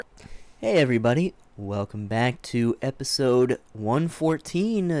Hey everybody, welcome back to episode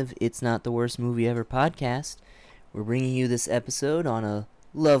 114 of It's Not the Worst Movie Ever podcast. We're bringing you this episode on a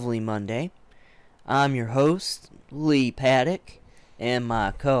lovely Monday. I'm your host, Lee Paddock, and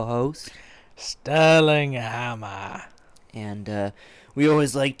my co-host, Sterling Hammer. And we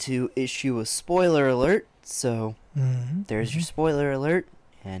always like to issue a spoiler alert, so there's your spoiler alert.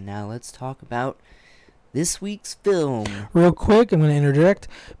 And now let's talk about this week's film. Real quick, I'm going to interject.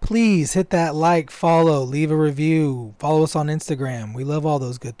 Please hit that like, follow, leave a review, follow us on Instagram. We love all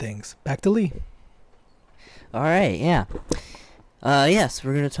those good things. Back to Lee. Alright, yeah. Yes,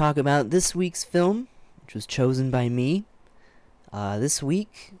 we're going to talk about this week's film, which was chosen by me. This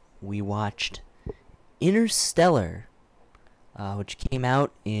week, we watched Interstellar, which came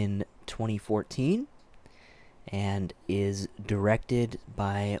out in 2014 and is directed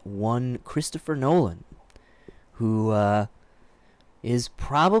by one Christopher Nolan, who is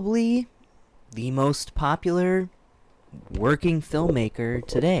probably the most popular working filmmaker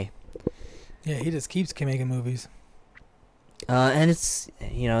today. Yeah, he just keeps making movies. And it's,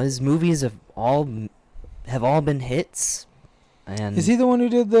 his movies have all been hits. And is he the one who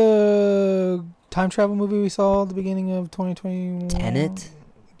did the time travel movie we saw at the beginning of 2021? Tenet?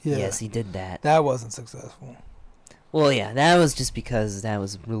 Yeah. Yes, he did that. That wasn't successful. Well, yeah, that was just because that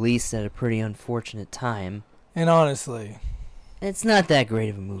was released at a pretty unfortunate time. And honestly, It's not that great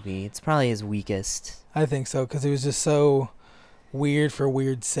of a movie. It's probably his weakest. I think so, because it was just so weird for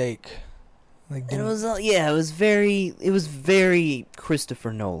weird's sake. Like, It was very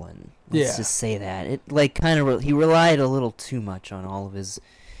Christopher Nolan. Let's just say that. He relied a little too much on all of his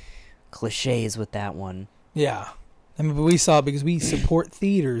cliches with that one. Yeah. I mean, but we saw it because we support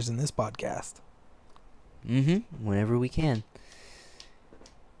theaters in this podcast. Whenever we can.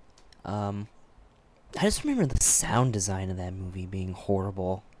 I just remember the sound design of that movie being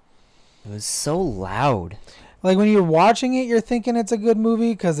horrible. It was so loud. Like, when you're watching it, you're thinking it's a good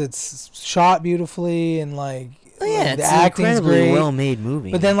movie because it's shot beautifully and, the It's acting's an incredibly great. well-made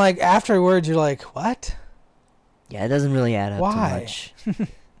movie. But then, afterwards, you're like, what? Yeah, it doesn't really add up Why? too much.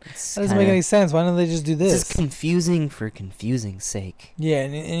 That doesn't make any sense. Why don't they just do this? It's just confusing for confusing's sake. Yeah,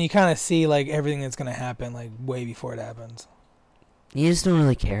 and you kind of see, everything that's going to happen, way before it happens. You just don't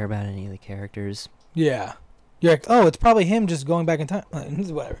really care about any of the characters. Yeah. You're like, oh, it's probably him just going back in time.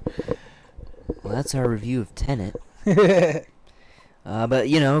 Whatever. Well, that's our review of Tenet. But,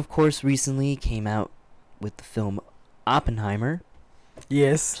 of course, recently came out with the film Oppenheimer.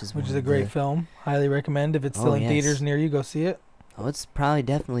 Yes, which is a great film. Highly recommend. If it's still in theaters near you, go see it. Oh, it's probably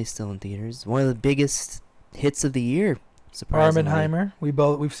definitely still in theaters. One of the biggest hits of the year, surprisingly. Oppenheimer.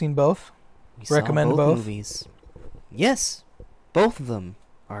 We've seen both. Recommend saw both movies. Yes, both of them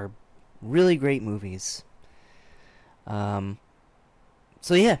are really great movies. So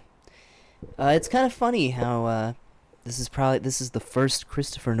yeah, it's kind of funny how this is the first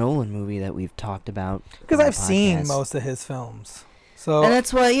Christopher Nolan movie that we've talked about. Because I've seen most of his films. So, and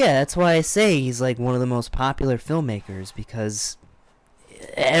that's why I say he's one of the most popular filmmakers, because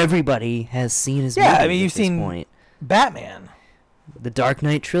everybody has seen his movies. Yeah, I mean, you've seen point. Batman. The Dark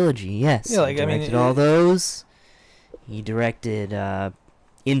Knight trilogy, yes. Yeah, he directed all those. He directed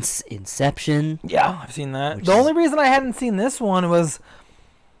Inception. Yeah, I've seen that. The only reason I hadn't seen this one was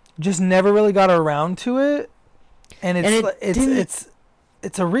just never really got around to it. And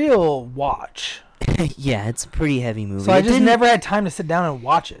it's a real watch. Yeah, it's a pretty heavy movie. So I just never had time to sit down and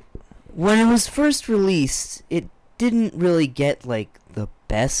watch it. When it was first released, it didn't really get the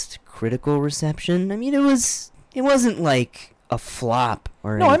best critical reception. I mean, it wasn't a flop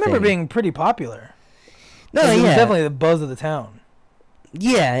or anything. No, I remember being pretty popular. No, it yeah. was definitely the buzz of the town.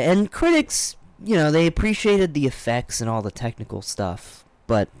 Yeah, and critics, they appreciated the effects and all the technical stuff,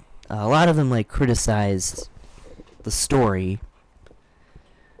 but a lot of them criticized the story.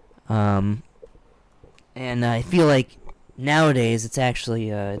 And I feel like nowadays it's actually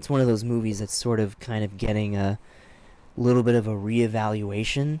it's one of those movies that's sort of kind of getting a little bit of a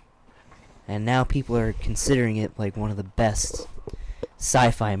reevaluation, and now people are considering it one of the best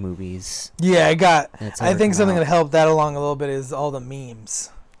sci-fi movies. Yeah, I think something that helped that along a little bit is all the memes,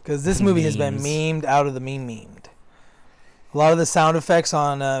 because this movie has been memed out of the memed. A lot of the sound effects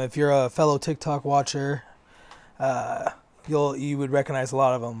on if you're a fellow TikTok watcher, you would recognize a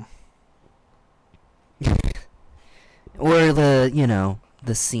lot of them. Or the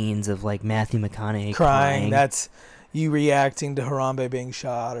scenes of Matthew McConaughey crying. That's you reacting to Harambe being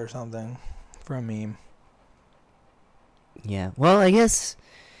shot or something for a meme. Yeah. Well, I guess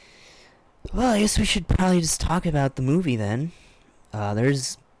we should probably just talk about the movie then.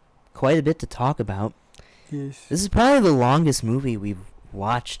 There's quite a bit to talk about. Yes. This is probably the longest movie we've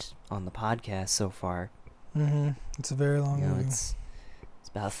watched on the podcast so far. Mm-hmm. It's a very long movie. It's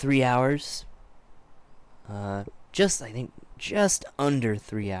about 3 hours. I think just under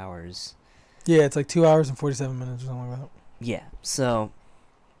 3 hours. Yeah, it's like 2 hours and 47 minutes or something like that. Yeah, so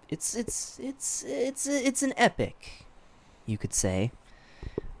it's an epic, you could say.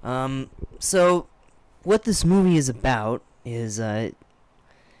 So what this movie is about is it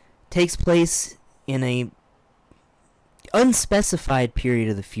takes place in a unspecified period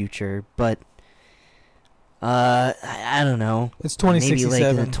of the future, but I don't know. It's 2067. Maybe like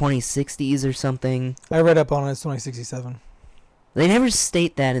in the 2060s or something. I read up on it. It's 2067. They never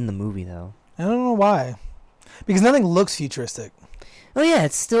state that in the movie, though. I don't know why. Because nothing looks futuristic. Oh yeah,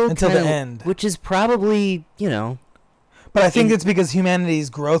 it's still until the end, which is probably, you know. But I think it's because humanity's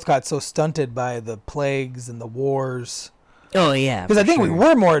growth got so stunted by the plagues and the wars. Oh yeah. Because I think we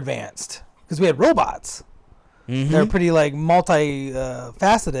were more advanced because we had robots. Mm-hmm. They're pretty like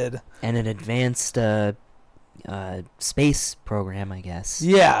multi-faceted. And an advanced space program, I guess.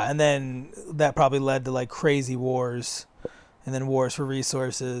 Yeah, and then that probably led to like crazy wars, and then wars for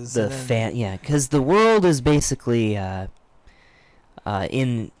resources. Because the world is basically in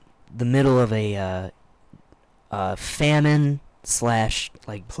the middle of a famine /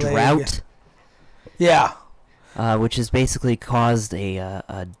 like plague. drought. Yeah. Which has basically caused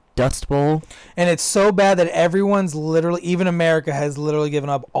a dust bowl. And it's so bad that everyone's literally, even America has literally given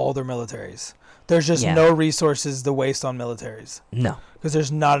up all their militaries. There's just no resources to waste on militaries. No. Because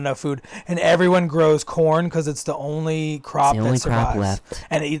there's not enough food. And everyone grows corn because it's the only crop that survives. Crop left.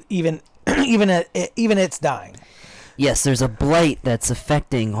 And even it's dying. Yes, there's a blight that's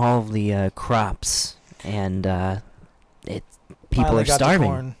affecting all of the crops. And people are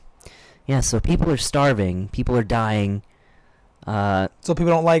starving. Yeah, so people are starving. People are dying. So people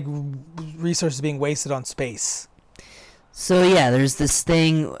don't like resources being wasted on space. So yeah, there's this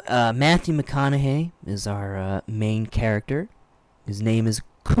thing. Matthew McConaughey is our main character. His name is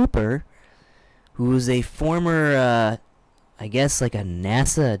Cooper, who is a former, I guess, like a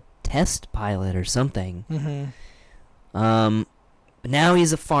NASA test pilot or something. Mm-hmm. But now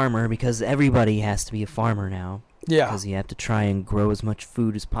he's a farmer because everybody has to be a farmer now. Yeah. Because you have to try and grow as much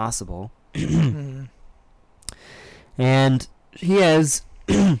food as possible. Mm-hmm. And he has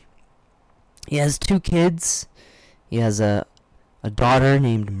he has 2 kids. He has a daughter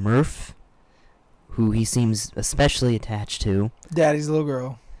named Murph, who he seems especially attached to. Daddy's little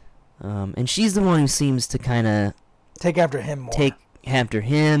girl. And she's the one who seems to kind of take after him more. Take after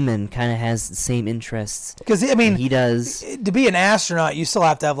him and kind of has the same interests. Because I mean, he does. To be an astronaut, you still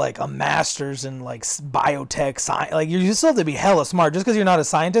have to have like a master's in like biotech science. Like you still have to be hella smart just because you're not a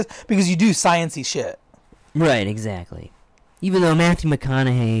scientist, because you do sciencey shit. Right, exactly. Even though Matthew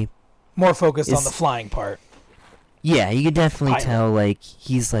McConaughey more focused on the flying part. Yeah, you could definitely tell like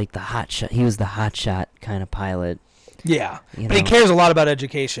he's like the hotshot. He was the hotshot kind of pilot. Yeah, but he cares a lot about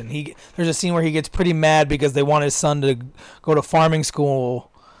education. There's a scene where he gets pretty mad because they want his son to go to farming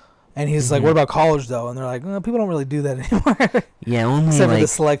school, and he's like, "What about college, though?" And they're like, "People don't really do that anymore." Yeah, only except for the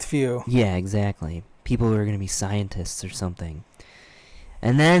select few. Yeah, exactly. People who are going to be scientists or something.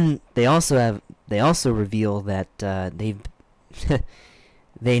 And then they also reveal that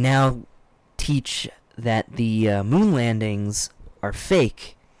they now teach that the moon landings are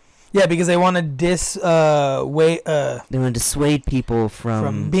fake. Yeah, because they want to they want to dissuade people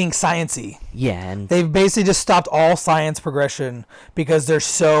from being sciencey. Yeah, and they've basically just stopped all science progression because they're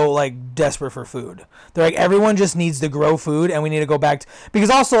so like desperate for food. They're like, everyone just needs to grow food, and we need to go back because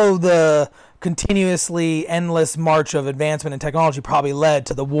also the continuously endless march of advancement in technology probably led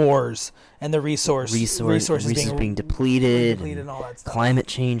to the wars and the resources being depleted and all that stuff. Climate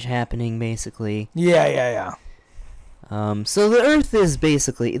change happening, basically. Yeah. So the Earth is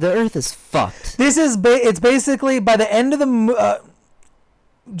fucked. It's basically by the end of the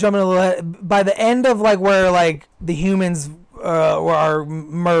jumping a little ahead, by the end of like where like the humans or our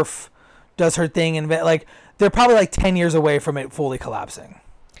Murph does her thing and like they're probably like 10 years away from it fully collapsing.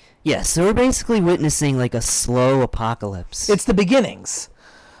 Yeah, so we're basically witnessing like a slow apocalypse. It's the beginnings.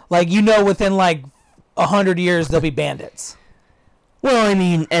 Like, within like 100 years there'll be bandits. Well, I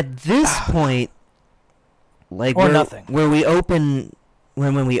mean, at this point, like nothing. Where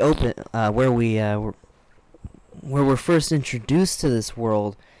we're first introduced to this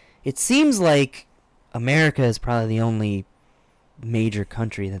world, it seems like America is probably the only major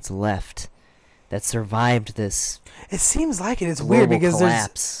country that's left that survived this. It seems like it. It's weird because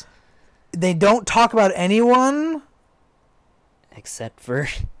collapse. They don't talk about anyone except for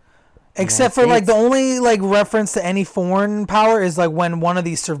Except for like the only like reference to any foreign power is like when one of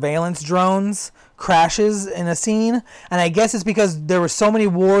these surveillance drones crashes in a scene, and I guess it's because there were so many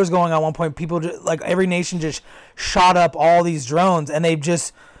wars going on at one point. People just, like every nation just shot up all these drones, and they've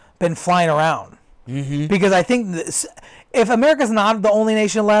just been flying around. Mm-hmm. Because I think if America's not the only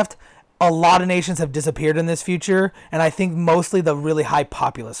nation left, a lot of nations have disappeared in this future, and I think mostly the really high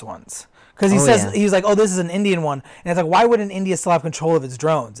populous ones. Because he's like, oh, this is an Indian one, and it's like, why wouldn't India still have control of its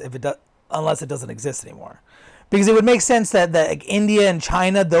drones if it unless it doesn't exist anymore? Because it would make sense that like, India and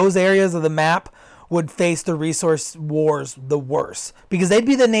China, those areas of the map, would face the resource wars the worst, because they'd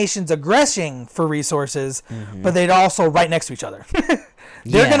be the nations aggressing for resources, but they'd also right next to each other.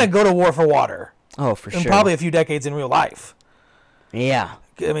 They're gonna go to war for water. Oh, for sure. In probably a few decades in real life. Yeah.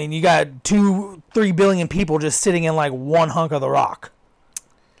 I mean, you got 2-3 billion people just sitting in like one hunk of the rock.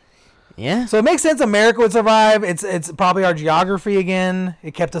 Yeah. So it makes sense America would survive. It's probably our geography again.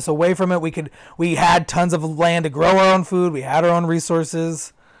 It kept us away from it. We had tons of land to grow our own food. We had our own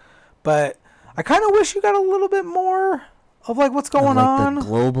resources. But I kind of wish you got a little bit more of like what's going on. The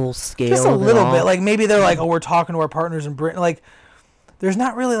global scale. Just a little bit. Like maybe they're like, oh, we're talking to our partners in Britain. Like there's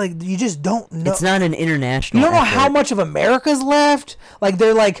not really like you just don't know. It's not an international. You don't know effort. how much of America's left. Like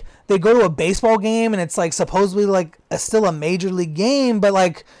they go to a baseball game and it's like supposedly like still a major league game, but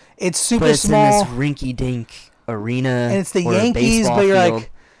like it's super small. In this rinky-dink arena, and it's the Yankees, but you're like,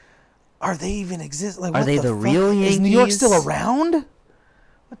 are they even exist? Like, are they the real Yankees? Is New York still around?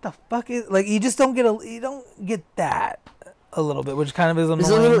 What the fuck is like? You just don't get that a little bit, which kind of is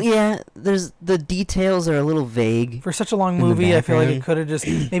annoying. There's the details are a little vague for such a long movie. I feel like it could have just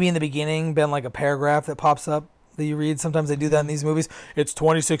maybe in the beginning been like a paragraph that pops up that you read. Sometimes they do that in these movies. It's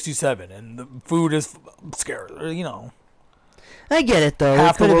 2067 and the food is scarce. You know. I get it though.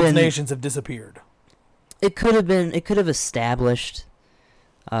 Half the world's nations have disappeared. It could have established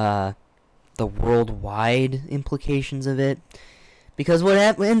the worldwide implications of it, because what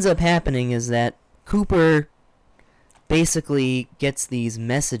ends up happening is that Cooper basically gets these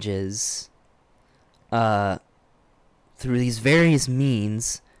messages through these various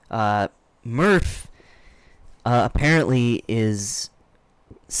means. Murph apparently is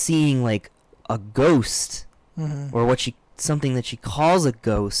seeing like a ghost, or something that she calls a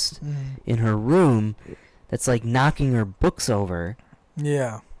ghost in her room that's like knocking her books over.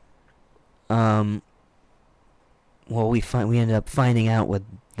 Yeah. Well, we end up finding out what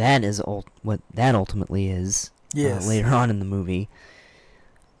that ultimately is. Yes. Later on in the movie.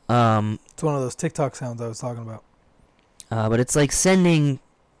 It's one of those TikTok sounds I was talking about. But it's like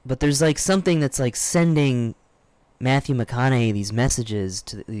there's like something that's like sending Matthew McConaughey these messages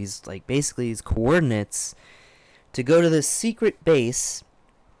to these like basically these coordinates to go to this secret base,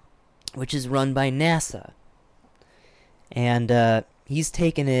 which is run by NASA. And he's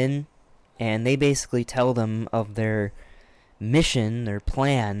taken in, and they basically tell them of their mission, their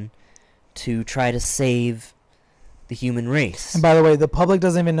plan, to try to save the human race. And by the way, the public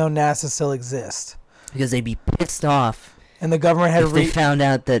doesn't even know NASA still exists. Because they'd be pissed off. And the government had if they found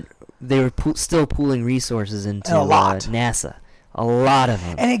out that they were still pooling resources into NASA. A lot of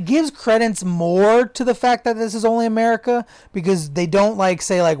them. And it gives credence more to the fact that this is only America, because they don't like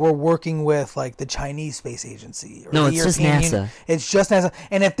say like we're working with like the Chinese Space Agency or the European Union. It's just NASA.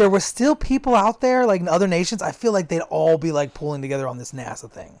 And if there were still people out there like in other nations, I feel like they'd all be like pulling together on this NASA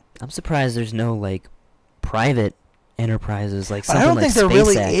thing. I'm surprised there's no like private enterprises like something like SpaceX. I don't think there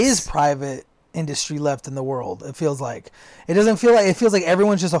really is private industry left in the world. It feels like it feels like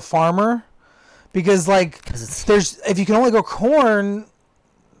everyone's just a farmer. Because like if you can only grow corn,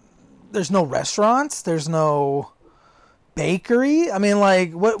 there's no restaurants, there's no bakery. I mean,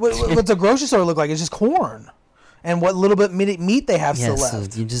 like what's a grocery store look like? It's just corn, and what little bit meat they have still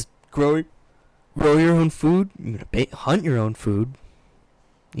left. So you just grow your own food. You hunt your own food,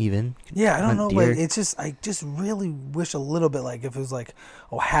 even. Yeah, I don't know. Like it's just I just really wish a little bit like if it was like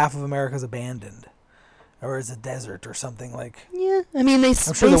half of America's abandoned. Or is a desert or something like. Yeah, I mean they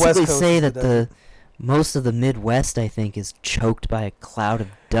basically say that most of the Midwest, I think, is choked by a cloud of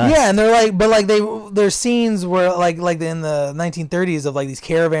dust. Yeah, and they're like, but like there's scenes where like in the 1930s of like these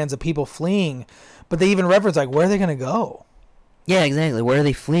caravans of people fleeing, but they even reference like where are they gonna go? Yeah, exactly. Where are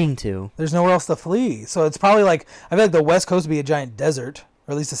they fleeing to? There's nowhere else to flee, so it's probably like I feel like the West Coast would be a giant desert,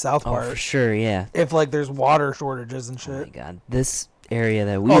 or at least the South part. Oh, for sure, yeah. If like there's water shortages and shit. Oh my God, this area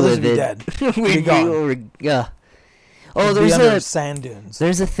that we live in, dead. we'd be gone. Oh, there's sand dunes.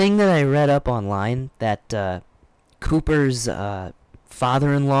 There's a thing that I read up online that Cooper's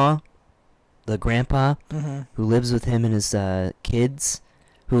father-in-law, the grandpa, who lives with him and his kids,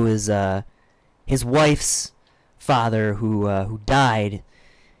 who is his wife's father, who died,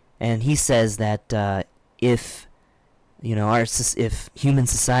 and he says that if if human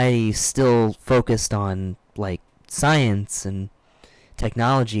society still focused on like science and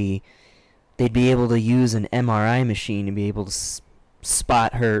technology, they'd be able to use an MRI machine to be able to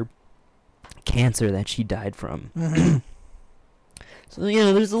spot her cancer that she died from. Mm-hmm. So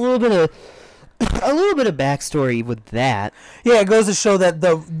there's a little bit of backstory with that. Yeah, it goes to show that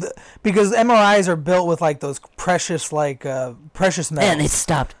because MRIs are built with like those precious metals. And he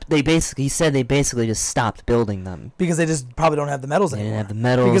said they basically just stopped building them because they just probably don't have the metals They anymore. didn't have the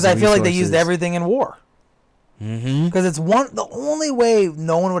metals. Because I feel like they used resources. everything in war. Mm-hmm. Because the only way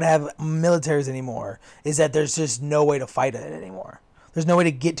no one would have militaries anymore is that there's just no way to fight it anymore. There's no way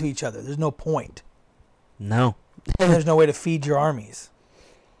to get to each other. There's no point. No. And there's no way to feed your armies.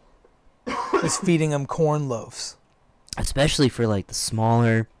 Just feeding them corn loaves. Especially for like the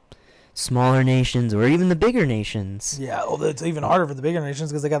smaller nations or even the bigger nations. Yeah, well, it's even harder for the bigger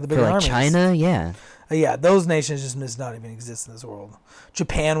nations because they got the bigger for like armies. China, yeah. Yeah, those nations just must not even exist in this world.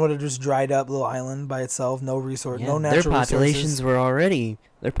 Japan would have just dried up, little island by itself, no resource, no natural resources.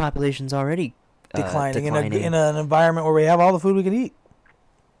 Their population's already declining. In an environment where we have all the food we could eat.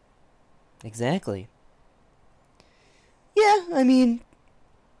 Exactly. Yeah, I mean,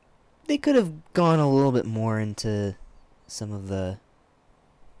 they could have gone a little bit more into some of the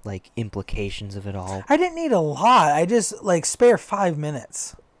like implications of it all. I didn't need a lot. I just like spare 5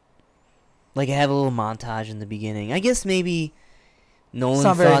 minutes. Like have a little montage in the beginning. I guess maybe Nolan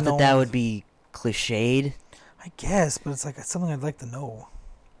thought that would be cliched. I guess, but it's like something I'd like to know.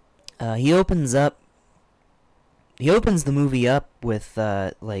 He opens the movie up with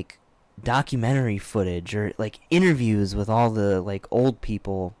like documentary footage or like interviews with all the like old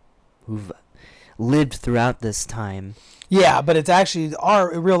people who've lived throughout this time. Yeah, but it's actually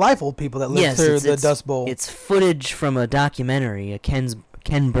our real life old people that lived through the Dust Bowl. It's footage from a documentary, a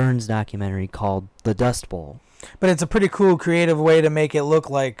Ken Burns documentary called The Dust Bowl. But it's a pretty cool, creative way to make it look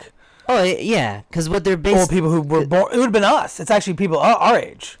like. Oh yeah, because what they're basically old people who were born. It would have been us. It's actually people our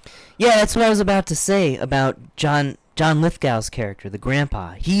age. Yeah, that's what I was about to say about John Lithgow's character, the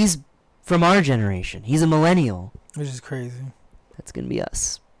grandpa. He's from our generation. He's a millennial. Which is crazy. That's gonna be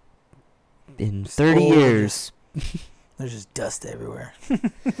us in 30 years. There's just dust everywhere.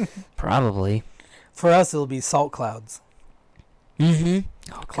 Probably. For us, it'll be salt clouds. Mm-hmm.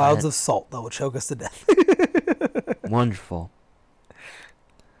 Oh, clouds of salt that will choke us to death. Wonderful.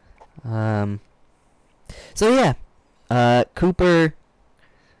 So yeah, Cooper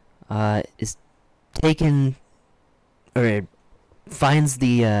is taken or finds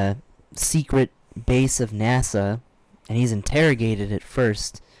the secret base of NASA, and he's interrogated at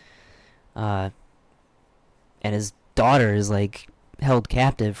first. And his daughter is like held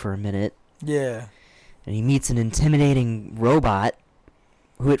captive for a minute. Yeah. And he meets an intimidating robot,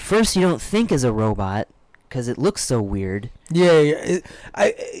 who at first you don't think is a robot because it looks so weird. Yeah.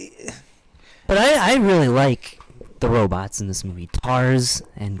 But I really like the robots in this movie, Tars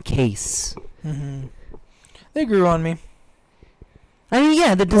and Case. Mm-hmm. They grew on me. I mean,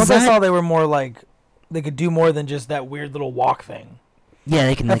 yeah, the design. Once I saw they were more like they could do more than just that weird little walk thing. Yeah,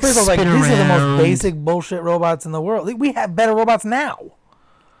 they can at like first spin I was like, around. these are the most basic bullshit robots in the world. We have better robots now.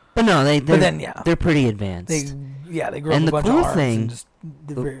 But no, they're pretty advanced. They grew up with a bunch of arms and just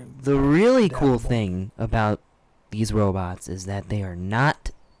the really cool thing about these robots is that they are not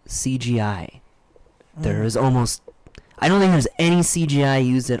CGI. There is almost, I don't think there's any CGI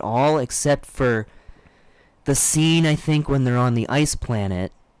used at all except for the scene, I think, when they're on the ice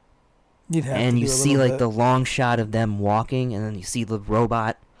planet. And you see like the long shot of them walking, and then you see the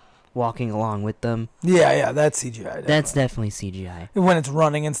robot walking along with them. Yeah, that's CGI. Definitely. That's definitely CGI. When it's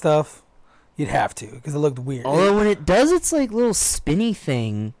running and stuff, you'd have to, because it looked weird. Although when it does its like little spinny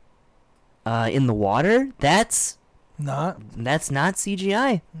thing in the water, that's not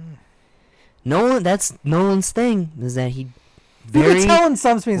CGI. That's Nolan's thing, is that he you can tell in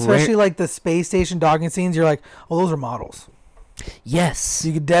some scenes, especially like the space station docking scenes, you're like, oh, those are models. Yes.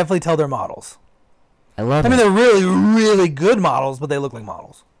 You could definitely tell they're models. I love it. I mean, they're really, really good models, but they look like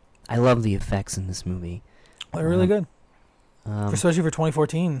models. I love the effects in this movie. They're really good. Especially for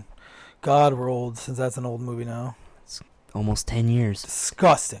 2014. God, we're old, since that's an old movie now. It's almost 10 years.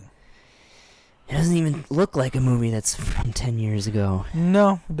 Disgusting. It doesn't even look like a movie that's from 10 years ago.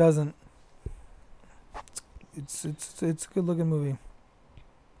 No, it doesn't. It's a good looking movie.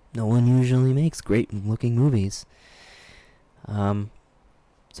 Nolan usually makes great looking movies.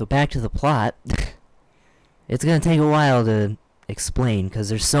 So back to the plot. It's gonna take a while to explain because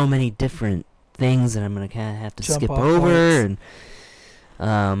there's so many different things that I'm gonna kind of have to skip over.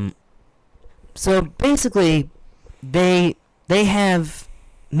 And so basically, they have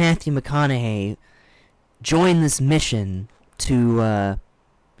Matthew McConaughey join this mission to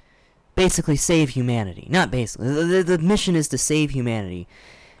basically save humanity. Not basically. The mission is to save humanity.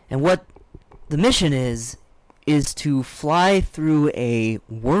 And what the mission is to fly through a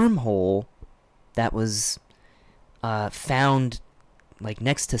wormhole that was found like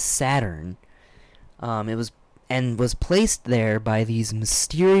next to Saturn. It was placed there by these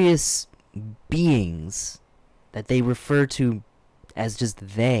mysterious beings that they refer to as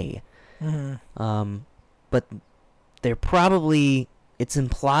just they. Mm-hmm. But they're probably, it's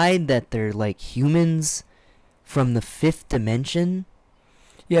implied that they're like humans from the fifth dimension.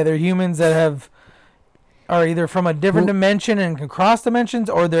 Yeah, they're humans that are either from a different dimension and can cross dimensions,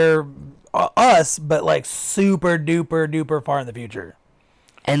 or they're us, but like super duper far in the future.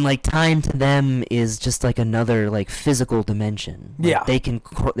 And like time to them is just like another like physical dimension. Like, yeah, they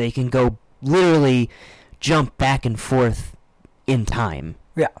can go literally jump back and forth in time.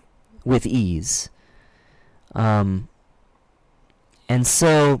 Yeah, with ease. And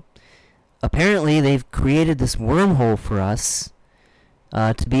so apparently they've created this wormhole for us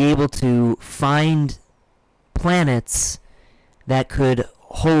to be able to find planets that could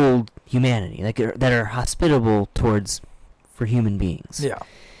hold humanity, that are hospitable for human beings. Yeah.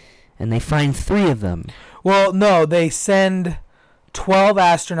 And they find 3 of them. Well, no, they send 12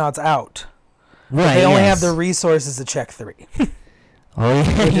 astronauts out. Right. But they only have the resources to check 3. Oh,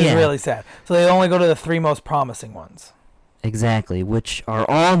 yeah. Which is really sad. So they only go to the 3 most promising ones. Exactly, which are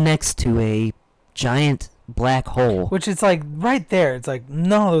all next to a giant black hole. Which is like right there. It's like,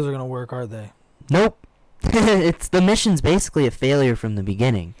 none of those are going to work, are they? Nope. The mission's basically a failure from the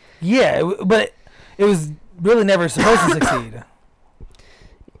beginning. Yeah, but it was really never supposed to succeed.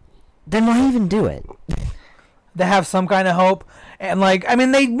 Then why even do it? To have some kind of hope. And like, I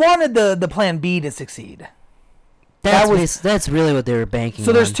mean, they wanted the plan B to succeed. That's really what they were banking on.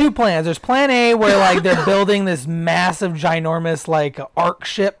 So there's 2 plans. There's plan A, where like they're building this massive, ginormous like arc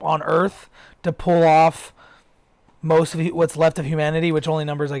ship on Earth to pull off most of what's left of humanity, which only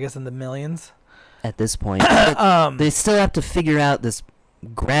numbers, I guess, in the millions. At this point. They still have to figure out this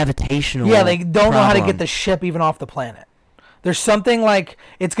gravitational Yeah, they don't problem. know how to get the ship even off the planet. There's something like,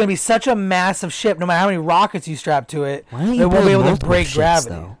 it's going to be such a massive ship, no matter how many rockets you strap to it, they won't be able to break ships,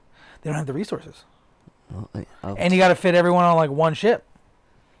 gravity. Though? They don't have the resources. Oh. And you got to fit everyone on like one ship.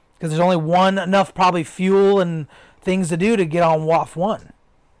 Because there's only enough probably fuel and things to do to get on off one.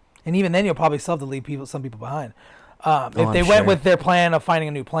 And even then you'll probably still have to leave some people behind. If they went with their plan of finding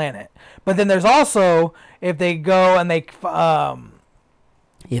a new planet. But then there's also, if they go and they...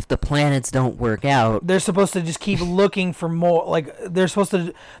 if the planets don't work out, they're supposed to just keep looking for more. Like they're supposed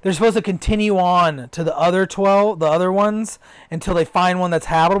to continue on to the other 12, the other ones, until they find one that's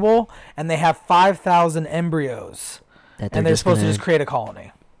habitable, and they have 5,000 embryos, and they're supposed to just create a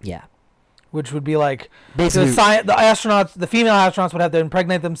colony. Yeah, which would be like basically the astronauts, the female astronauts would have to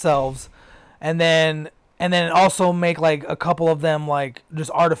impregnate themselves, and then also make like a couple of them like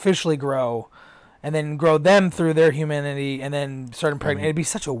just artificially grow. And then grow them through their humanity, and then start impregnating. It'd be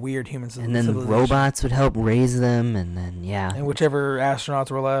such a weird human civilization. And then robots would help raise them, and then and whichever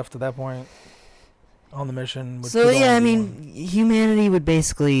astronauts were left at that point on the mission. So yeah, I mean, humanity would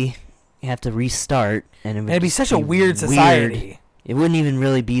basically have to restart, and it'd be such a weird society. It wouldn't even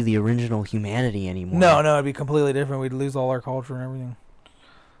really be the original humanity anymore. No, it'd be completely different. We'd lose all our culture and everything.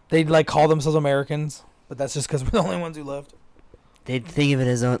 They'd like call themselves Americans, but that's just because we're the only ones who left. They'd think of it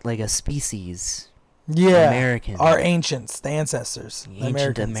as like a species. Yeah, American. Our ancients, the ancestors, the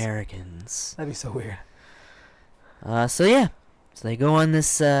ancient Americans. That'd be so weird. So they go on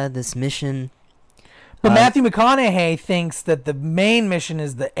this mission. But Matthew McConaughey thinks that the main mission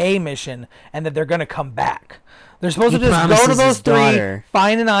is the A mission, and that they're going to come back. They're supposed to just go to those 3,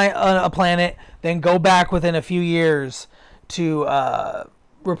 find a planet, then go back within a few years to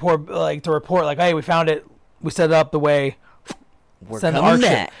report, like, hey, we found it, we set it up the way. Send the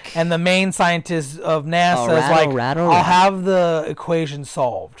back. And the main scientist of NASA is like, I'll have the equation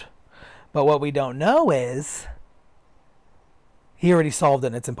solved. But what we don't know is he already solved it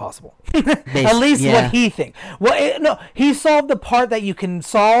and it's impossible. At least what he thinks. Well, he solved the part that you can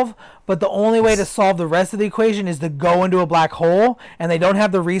solve, but the only way to solve the rest of the equation is to go into a black hole, and they don't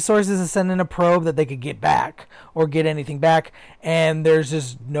have the resources to send in a probe that they could get back or get anything back, and there's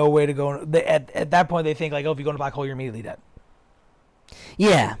just no way to go. At that point, they think, like, if you go in a black hole, you're immediately dead.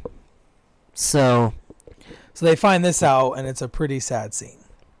 Yeah. So they find this out, and it's a pretty sad scene.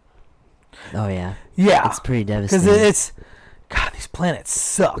 Oh, yeah. Yeah. It's pretty devastating. Because God, these planets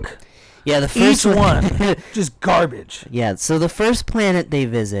suck. Yeah, the first one, just garbage. Yeah, so the first planet they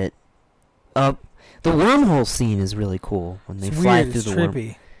visit, The wormhole scene is really cool when they It's fly weird, through it's the trippy.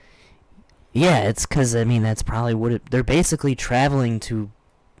 worm. Yeah, it's because, I mean, that's probably what they're basically traveling to.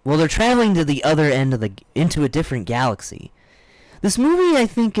 Well, they're traveling to the other end of into a different galaxy. This movie, I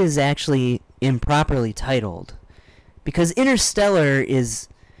think, is actually improperly titled because Interstellar is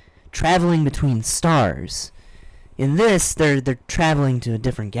traveling between stars. In this, they're traveling to a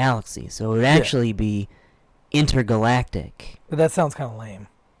different galaxy, so it would actually be intergalactic. But that sounds kind of lame.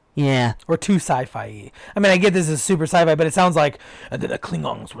 Yeah. Or too sci-fi-y. I mean, I get this is super sci-fi, but it sounds like and then the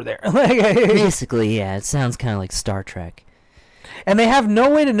Klingons were there. Basically, yeah, it sounds kind of like Star Trek. And they have no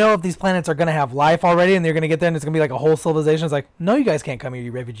way to know if these planets are going to have life already, and they're going to get there, and it's going to be like a whole civilization. It's like, no, you guys can't come here,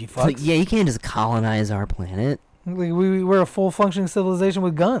 you refugee fucks. Like, yeah, you can't just colonize our planet. We're a full-functioning civilization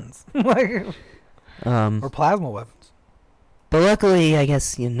with guns. Or plasma weapons. But luckily, I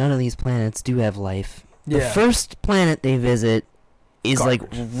guess none of these planets do have life. The Yeah. first planet they visit is Garbage.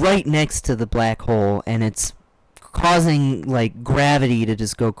 like right next to the black hole, and it's causing like gravity to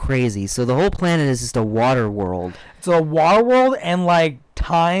just go crazy. So the whole planet is just a water world. It's a water world, and like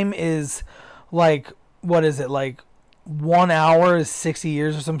time is like, what is it, like 1 hour is 60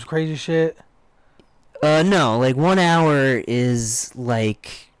 years or some crazy shit? No, like 1 hour is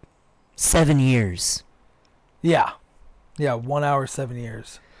like 7 years. Yeah. 1 hour, 7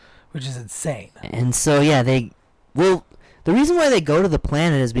 years, which is insane. And so yeah, the reason why they go to the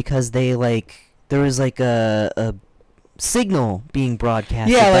planet is because there was like a signal being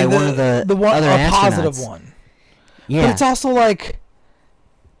broadcasted by one of the other astronauts. Positive one. Yeah. But it's also like,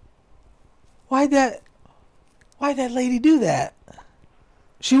 why'd that lady do that?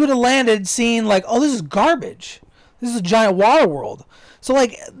 She would have landed seeing like, oh, this is garbage. This is a giant water world. So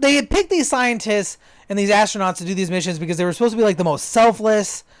like they had picked these scientists and these astronauts to do these missions because they were supposed to be like the most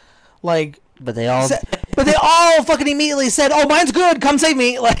selfless, like. But they all fucking immediately said, "Oh, mine's good. Come save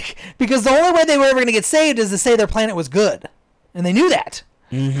me!" Like, because the only way they were ever gonna get saved is to say their planet was good, and they knew that.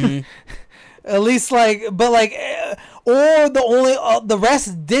 Mm-hmm. At least, or the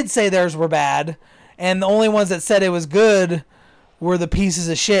rest did say theirs were bad, and the only ones that said it was good were the pieces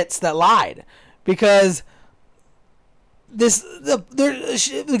of shits that lied, because because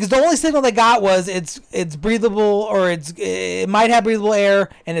the only signal they got was it's breathable, or it might have breathable air,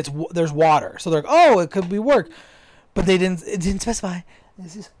 and there's water. So they're like, oh, it could be work, but it didn't specify.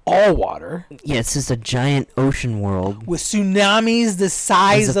 This is all water. Yeah, it's just a giant ocean world With tsunamis the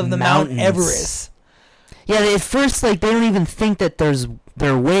size of the mountains. Mount Everest. Yeah, at first, like, they don't even think that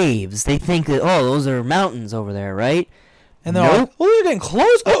they're waves. They think that, oh, those are mountains over there, right? And they're like, oh, they're getting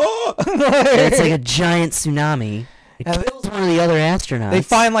close. It's like a giant tsunami. It kills one of the other astronauts. They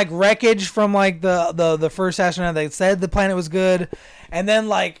find like wreckage from like the first astronaut that said the planet was good, and then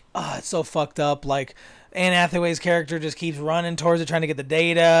like, it's so fucked up. Like Anne Hathaway's character just keeps running towards it, trying to get the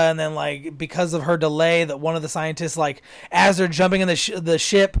data, and then like because of her delay, that one of the scientists, like as they're jumping in the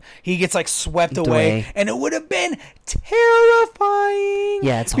ship, he gets like swept away, and it would have been terrifying.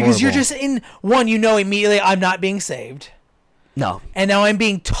 Yeah, it's because horrible. you're just in one, immediately I'm not being saved. No. And now I'm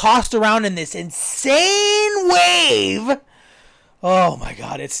being tossed around in this insane wave. Oh my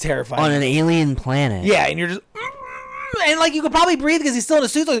god, it's terrifying. On an alien planet. Yeah, and you're just, and like you could probably breathe because he's still in a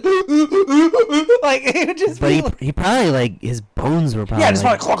suit, like it would just. But he probably like his bones were probably. Yeah, just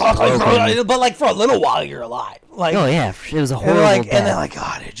like but like for a little while you're alive. Like, oh yeah, it was a horrible death. death. And then like,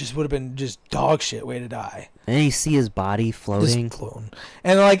 God, it just would have been just dog shit way to die. And then you see his body floating. Just floating.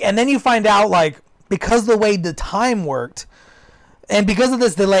 And then you find out, like, because the way the time worked, and because of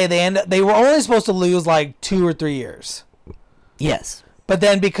this delay, they were only supposed to lose like 2 or 3 years. Yes. But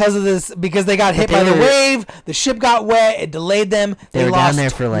then because they got hit by the wave, the ship got wet, it delayed them. They were lost down there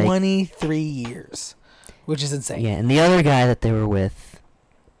for 23 years, which is insane. Yeah, and the other guy that they were with,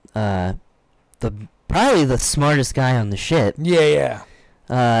 probably the smartest guy on the ship. Yeah.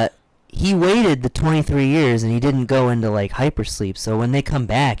 He waited the 23 years and he didn't go into like hypersleep. So when they come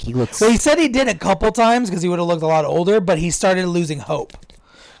back, he looks. Well, he said he did a couple times because he would have looked a lot older, but he started losing hope.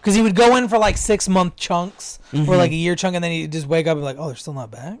 Because he would go in for like 6-month chunks or like a year chunk, and then he'd just wake up and be like, oh, they're still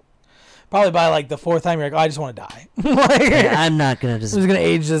not back? Probably by like the 4th time, you're like, oh, I just want to die. Yeah, I'm not going to just. I'm just going to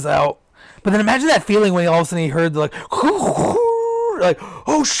age this out. But then imagine that feeling when all of a sudden he heard like,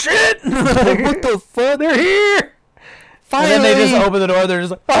 oh shit! Like, what the fuck? They're here! Finally! And then they just open the door, they're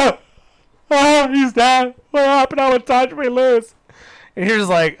just like, oh, he's dead. What happened? How much time did we lose? And you're just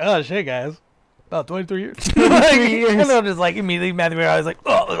like, oh shit, guys. About 23 years. 23 years. And they'll just like immediately, Matthew McConaughey's like,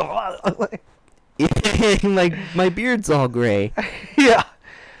 oh. Like, my beard's all gray. Yeah.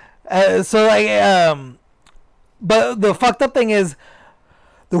 So like, but the fucked up thing is,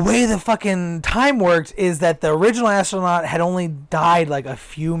 the way the fucking time worked is that the original astronaut had only died like a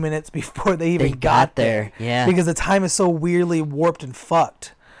few minutes before they even got there. Yeah. Because the time is so weirdly warped and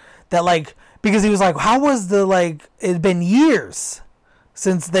fucked. That like, because he was like, how was the like, it had been years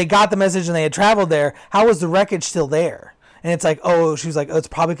since they got the message and they had traveled there. How was the wreckage still there? And it's like, oh, she was like, oh, it's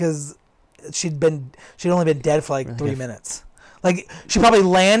probably because she'd only been dead for like 3 minutes. Like she probably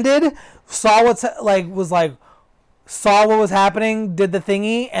landed, saw saw what was happening, did the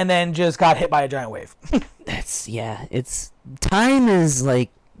thingy, and then just got hit by a giant wave. It's time is like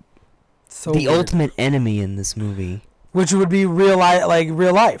so the weird. ultimate enemy in this movie. Which would be real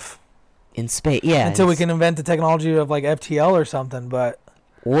life. In space, yeah. Until we can invent the technology of like FTL or something,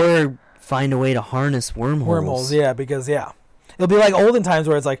 or find a way to harness wormholes. Wormholes, yeah, because it'll be like olden times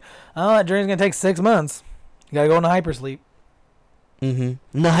where it's like, oh, that journey's gonna take 6 months. You gotta go into hypersleep.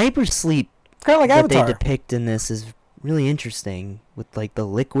 Mm-hmm. And the hypersleep It's kind of like that Avatar. they depict in this is really interesting with like the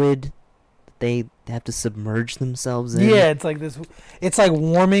liquid that they have to submerge themselves in. Yeah, it's like this. It's like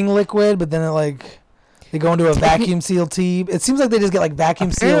warming liquid, but then they go into a vacuum sealed tube. It seems like they just get like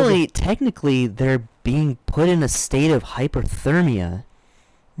vacuum sealed. Apparently, technically, they're being put in a state of hyperthermia.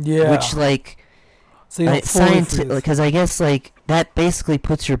 Yeah. Which like, so you don't fully freeze. because I guess like that basically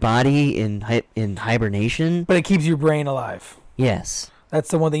puts your body in hibernation. But it keeps your brain alive. Yes. That's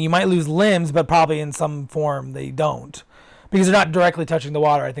the one thing. You might lose limbs, but probably in some form they don't. Because they're not directly touching the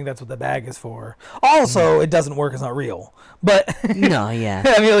water. I think that's what the bag is for. Also, it doesn't work. It's not real. But no, yeah.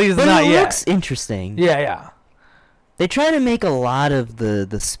 I mean, at least but not it yet. looks interesting. Yeah. They try to make a lot of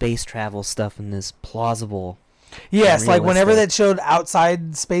the space travel stuff in this plausible. Yes, like whenever realistic. that showed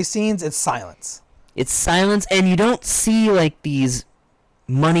outside space scenes, it's silence. It's silence, and you don't see like these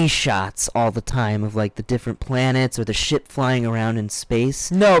money shots all the time of like the different planets or the ship flying around in space.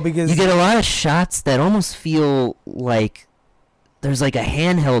 No, because you get a lot of shots that almost feel like there's like a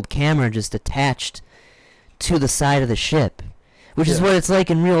handheld camera just attached to the side of the ship, which is what it's like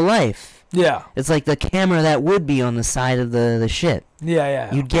in real life. Yeah. It's like the camera that would be on the side of the ship.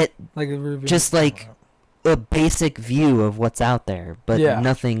 Yeah. You'd get like a just like a basic view of what's out there, but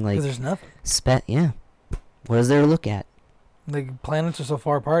nothing like... 'Cause there's nothing. Yeah. What is there to look at? Like, planets are so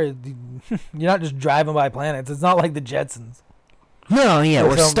far apart. You're not just driving by planets. It's not like the Jetsons. No, yeah,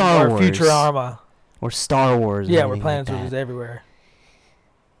 or Star Wars. Or Futurama. Or Star Wars. Yeah, where planets are just everywhere.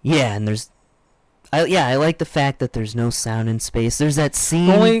 Yeah, and there's... I like the fact that there's no sound in space. There's that scene...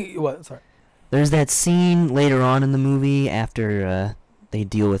 Sorry. There's that scene later on in the movie after they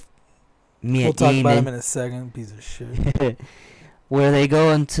deal with We'll talk about him in a second, piece of shit. Where they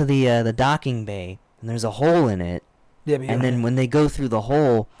go into the docking bay, and there's a hole in it. Yeah, and then when they go through the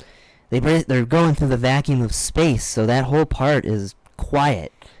hole, they're going through the vacuum of space, so that whole part is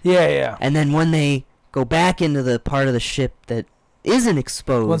quiet. Yeah. And then when they go back into the part of the ship that isn't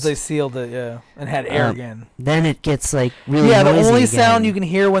exposed, once they sealed it, and had air again, then it gets like really noisy the only again. sound you can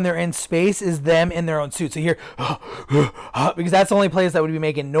hear when they're in space is them in their own suits. So you hear because that's the only place that would be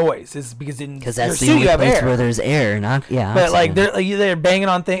making noise, is because in that's your the suit only you have place air. where there's air, but like they're banging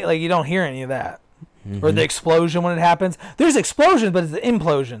on things, like you don't hear any of that. Mm-hmm. Or the explosion when it happens. There's explosions, but it's the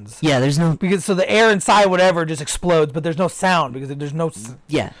implosions. Yeah, there's no... Because so the air inside whatever just explodes, but there's no sound because there's no...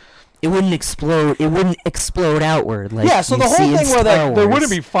 Yeah. It wouldn't explode. It wouldn't explode outward. Like yeah, so the whole thing where there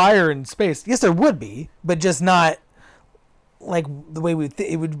wouldn't be be fire in space. Yes, there would be, but just not like the way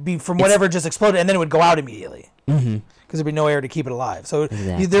it would be from whatever just exploded, and then it would go out immediately. Mm-hmm. Because there'd be no air to keep it alive. So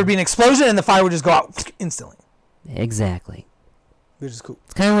there'd be an explosion, and the fire would just go out instantly. Exactly. Which is cool.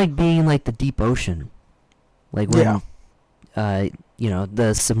 It's kind of like being in like the deep ocean. Like when,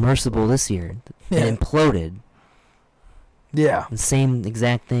 the submersible this year it imploded. Yeah. The same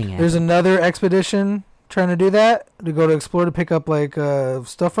exact thing happened. There's another expedition trying to do that, to go to explore, to pick up like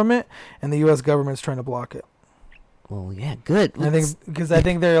stuff from it, and the U.S. government's trying to block it. Well, yeah, good. I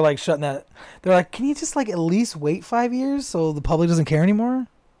think they're like shutting that. They're like, can you just like at least wait 5 years so the public doesn't care anymore?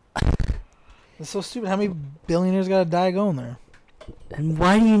 It's so stupid. How many billionaires got to die going there? And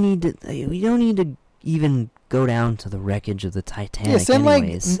why do you need to? We don't need to even go down to the wreckage of the Titanic. Yeah, send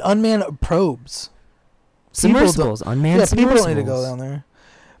anyways. like unmanned probes. Submersibles, unmanned submersibles. People don't need to go down there.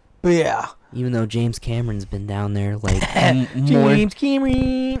 But yeah. Even though James Cameron's been down there like James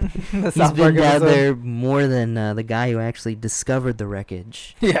Cameron. He's been down there more than the guy who actually discovered the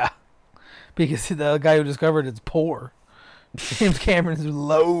wreckage. Yeah. Because the guy who discovered it's poor. James Cameron's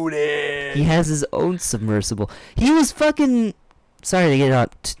loaded. He has his own submersible. He was fucking... Sorry to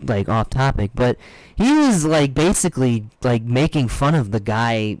get off topic, but he was like basically like making fun of the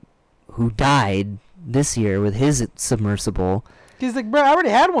guy who died this year with his submersible. He's like, bro, I already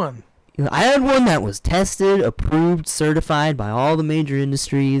had one. I had one that was tested, approved, certified by all the major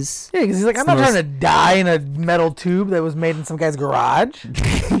industries. Yeah, because he's like, I'm not trying to die in a metal tube that was made in some guy's garage.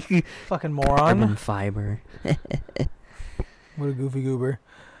 Fucking moron. Carbon fiber. What a goofy goober.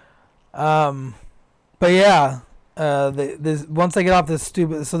 But yeah, once they get off this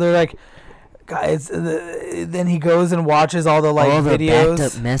stupid, so they're like, guys. Then he goes and watches all the all the videos,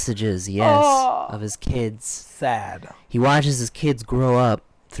 backed up messages, yes, of his kids. Sad. He watches his kids grow up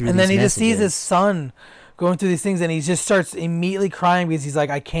through. And these then he messages. just sees his son going through these things, and he just starts immediately crying because he's like,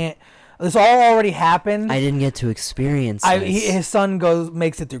 I can't. This all already happened. I didn't get to experience this. His son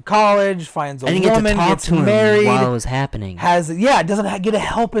makes it through college, finds a woman, get to talk gets to him married while it was happening. Doesn't get to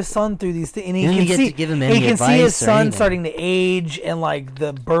help his son through these things. And he Didn't can get to give him any he can see his advice or son anything. starting to age and like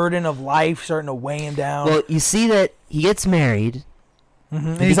the burden of life starting to weigh him down. Well, you see that he gets married.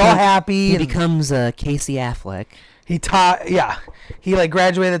 And he's all happy. He and becomes Casey Affleck. He like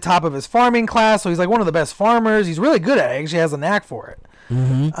graduated at the top of his farming class, so he's like one of the best farmers. He's really good at it. He actually has a knack for it.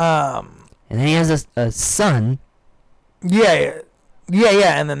 Mm-hmm. And then he has a son. Yeah,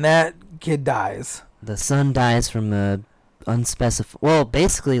 and then that kid dies. The son dies from unspecified. Well,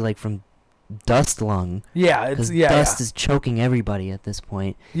 basically like from dust lung. Yeah, dust is choking everybody at this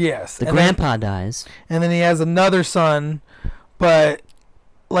point. Yes. The grandpa dies. And then he has another son, but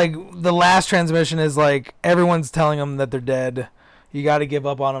like the last transmission is like everyone's telling him that they're dead. You got to give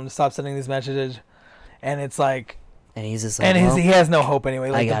up on him to stop sending these messages, and it's like. And he's just like, he has no hope anyway.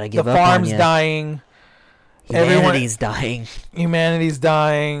 Like I gotta give up the farm's on ya. dying. Humanity's dying. Humanity's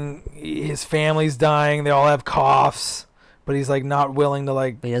dying. His family's dying. They all have coughs, but he's like not willing to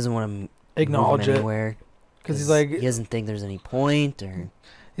like. But he doesn't want to acknowledge it anywhere because he's like he doesn't think there's any point, or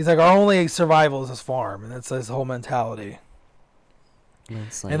he's like our only survival is his farm, and that's his whole mentality.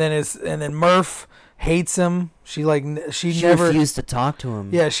 Like, and then Murph hates him. She never refused to talk to him.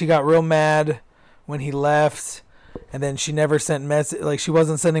 Yeah, she got real mad when he left. And then she never sent she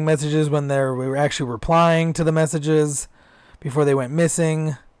wasn't sending messages when we were actually replying to the messages before they went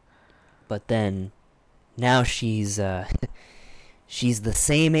missing. But then, now she's she's the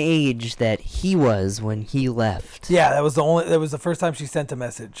same age that he was when he left. Yeah, that was the first time she sent a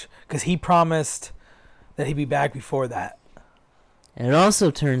message because he promised that he'd be back before that. And it also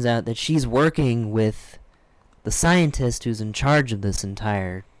turns out that she's working with the scientist who's in charge of this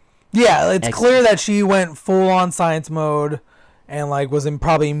entire. Yeah, it's clear that she went full on science mode and like was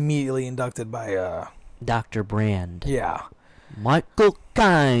probably immediately inducted by Dr. Brand. Yeah. Michael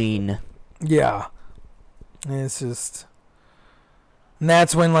Caine. Yeah. And it's just. And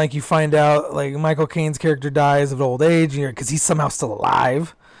that's when like you find out like Michael Caine's character dies of old age because he's somehow still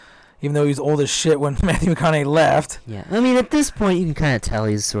alive, even though he's old as shit when Matthew McConaughey left. Yeah, I mean at this point you can kind of tell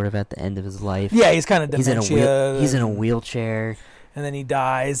he's sort of at the end of his life. Yeah, he's kind of dementia. He's in a wheelchair. And then he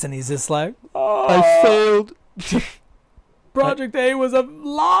dies, and he's just like, oh, I failed. Project A was a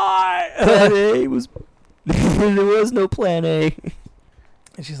lie. Plan A was... there was no Plan A.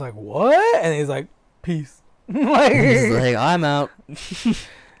 And she's like, what? And he's like, peace. He's like, I'm out. I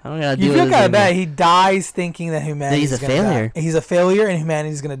don't gotta do You this feel kind of anymore. bad. He dies thinking that humanity he's a failure. Die. He's a failure, and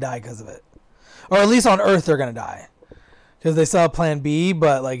humanity's going to die because of it. Or at least on Earth, they're going to die. Because they saw Plan B,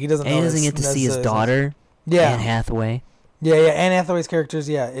 but like he doesn't know. He doesn't get to see his daughter, Anne Hathaway. Yeah. Anne Hathaway's character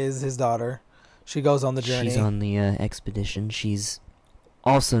is his daughter. She goes on the journey. She's on the expedition. She's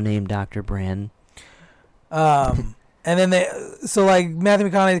also named Dr. Brand. And then Matthew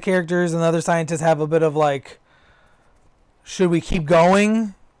McConaughey's characters and the other scientists have a bit of like, should we keep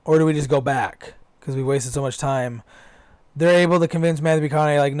going or do we just go back? Because we wasted so much time. They're able to convince Matthew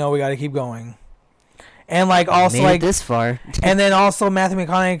McConaughey like, no, we got to keep going. And like also made like it this far. And then also Matthew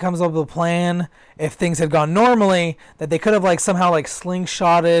McConaughey comes up with a plan if things had gone normally that they could have like somehow like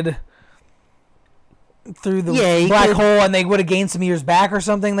slingshotted through the black hole and they would have gained some years back or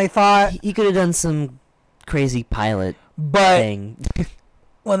something. They thought he could have done some crazy pilot thing.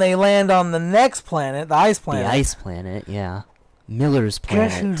 When they land on the next planet, the ice planet, yeah, Miller's planet.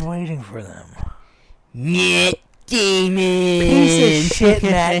 Guess who's waiting for them? Matt Damon. Piece of shit,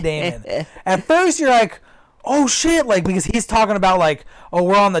 Matt Damon. At first, you're like, oh shit, like because he's talking about like, oh,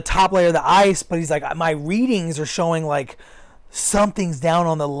 we're on the top layer of the ice, but he's like, my readings are showing like something's down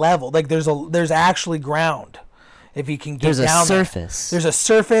on the level. Like there's actually ground. If he can get down there. There's a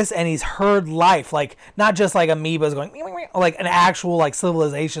surface, and he's heard life, like not just like amoebas going, like an actual like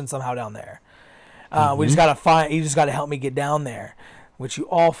civilization somehow down there. We just gotta find. You just gotta help me get down there, which you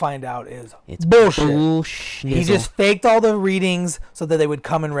all find out is it's bullshit. He just faked all the readings so that they would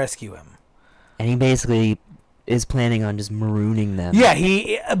come and rescue him. And he basically is planning on just marooning them.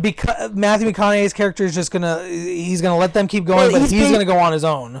 Yeah, because Matthew McConaughey's character is just he's gonna let them keep going, but he's gonna go on his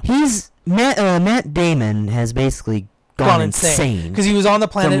own. Matt Damon has basically gone insane because he was on the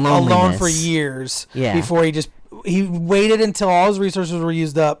planet alone for years. Yeah. Before he waited until all his resources were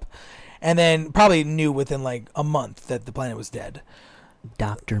used up, and then probably knew within like a month that the planet was dead.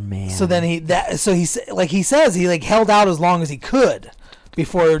 Dr. Man. So then he says he like held out as long as he could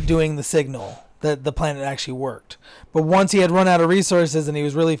before doing the signal that the planet actually worked. But once he had run out of resources and he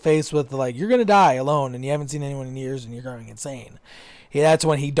was really faced with like, you're gonna die alone and you haven't seen anyone in years and you're going insane. That's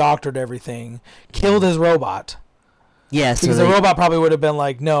when he doctored everything, killed his robot. Yeah, because the robot probably would have been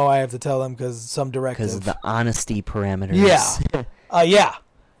like, no, I have to tell them because some directive. Because of the honesty parameters. Yeah. Yeah.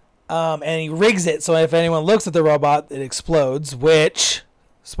 And he rigs it so if anyone looks at the robot, it explodes, which,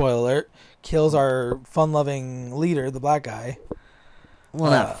 spoiler alert, kills our fun-loving leader, the black guy.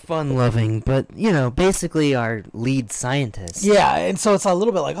 Well, not fun-loving, but, basically our lead scientist. Yeah, and so it's a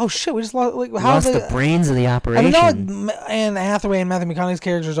little bit like, oh, shit, we just lost... Like, lost the brains of the operation. I know Anne Hathaway and Matthew McConaughey's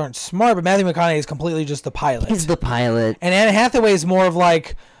characters aren't smart, but Matthew McConaughey is completely just the pilot. He's the pilot. And Anne Hathaway is more of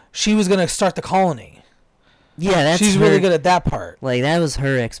like, she was going to start the colony. Yeah, she's really good at that part. Like, that was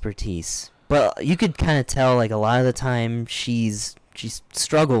her expertise. But you could kind of tell, like, a lot of the time she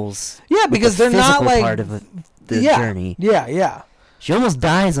struggles. Yeah, because they're not like part of the journey. Yeah. She almost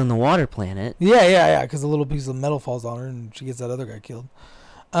dies on the water planet. Yeah. Because a little piece of metal falls on her and she gets that other guy killed.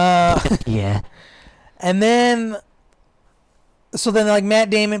 Yeah. And then, so then like Matt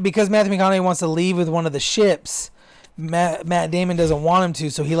Damon, because Matthew McConaughey wants to leave with one of the ships. Matt Damon doesn't want him to,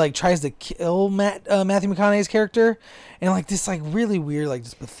 so he like tries to kill Matthew McConaughey's character in like this like really weird, like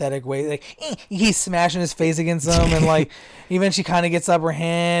just pathetic way. Like he's smashing his face against them, and like eventually kind of gets upper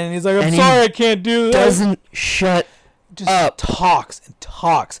hand, and he's like, "I'm sorry, I can't do this." Doesn't shut up.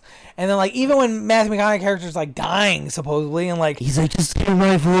 Talks, and then like even when Matthew McConaughey's character is like dying supposedly, and like he's like, "Just hear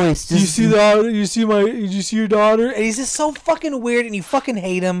my voice." Did you see Did you see your daughter? And he's just so fucking weird, and you fucking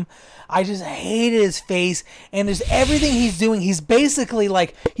hate him. I just hated his face, and just everything he's doing. He's basically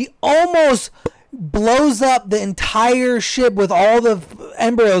like, he almost blows up the entire ship with all the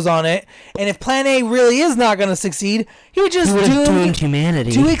embryos on it. And if Plan A really is not going to succeed, he would just doomed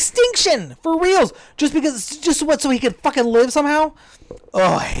humanity to extinction for reals, just so he could fucking live somehow.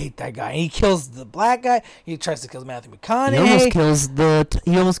 Oh, I hate that guy. He kills the black guy. He tries to kill Matthew McConaughey.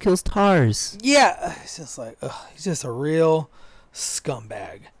 He almost kills Tars. Yeah, it's just like, he's just a real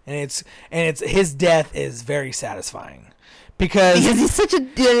scumbag, and it's his death is very satisfying because he's such a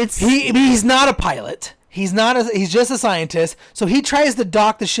he's not a pilot, he's just a scientist, so he tries to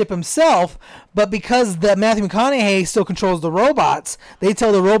dock the ship himself, but because the Matthew McConaughey still controls the robots, they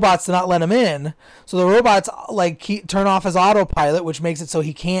tell the robots to not let him in, so the robots like turn off his autopilot, which makes it so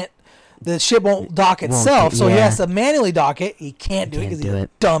the ship won't dock itself, so he has to manually dock it. He can't do it because he's a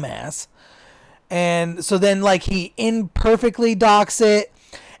dumbass. And so then, like, he imperfectly docks it,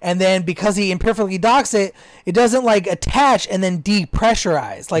 and then because he imperfectly docks it, it doesn't, like, attach and then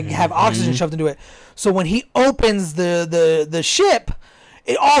depressurize, like, have oxygen shoved into it. So when he opens the ship,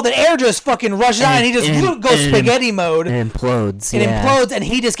 all the air just fucking rushes out, and he just goes spaghetti mode. It implodes. It implodes, and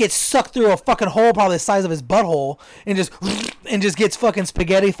he just gets sucked through a fucking hole probably the size of his butthole, and just gets fucking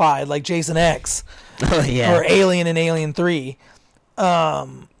spaghettified like Jason X. Oh, yeah. Or Alien in Alien 3.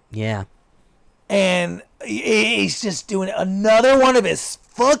 Yeah. And he's just doing another one of his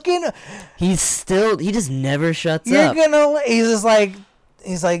fucking... He just never shuts up. He's like,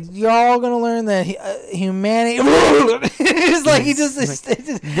 you're all gonna learn that humanity... It's like,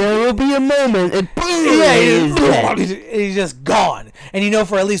 there will be a moment, and boom! Yeah, he's just gone. And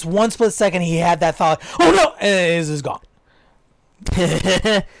for at least one split second, he had that thought, oh no! And he's just gone.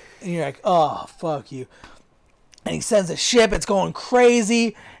 And you're like, oh, fuck you. And he sends a ship, it's going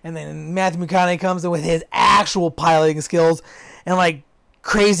crazy, and then Matthew McConaughey comes in with his actual piloting skills, and like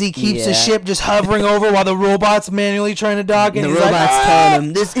crazy keeps the ship just hovering over while the robot's manually trying to dock, and the he's robot's like, telling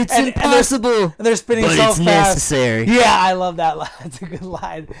him, it's impossible, and they're spinning but so it's fast. Necessary. Yeah, I love that line. It's a good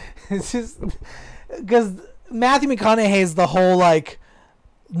line. It's just because Matthew McConaughey is the whole like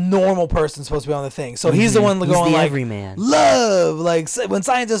normal person supposed to be on the thing, so he's the one going like everyman. Love, like when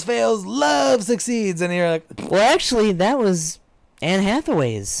scientist fails, love succeeds, and you're like, well, actually, that was Anne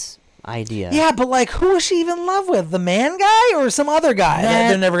Hathaway's idea. Yeah, but like, who was she even in love with? The man guy or some other guy that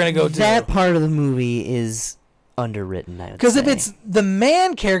they're never gonna go to? That part of the movie is underwritten, I would say. Because if it's the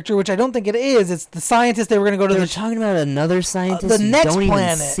man character, which I don't think it is, it's the scientist they were gonna go to. They're talking about another scientist the next don't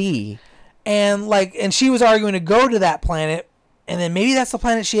planet. Even see. And she was arguing to go to that planet. And then maybe that's the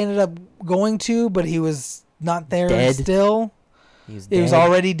planet she ended up going to, but he was not there still. He was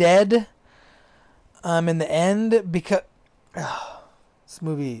already dead. In the end, because this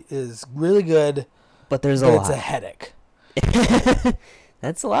movie is really good, but there's but a it's lot. a headache.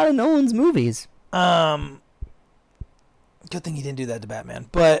 That's a lot of Nolan's movies. Good thing he didn't do that to Batman,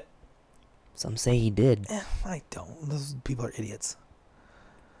 but Some say he did. I don't. Those people are idiots.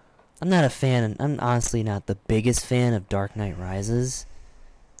 I'm not a fan. I'm honestly not the biggest fan of Dark Knight Rises. Is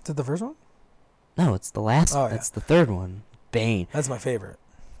that the first one? No, it's the last. Oh, yeah. That's the third one. Bane, That's my favorite.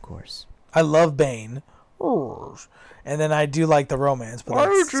 of course. I love Bane. And then I do like the romance. But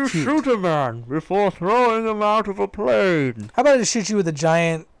that's cute. a man before throwing him out of a plane? How about I just shoot you with a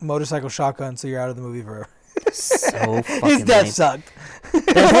giant motorcycle shotgun so you're out of the movie forever? So fucking His death lame. sucked.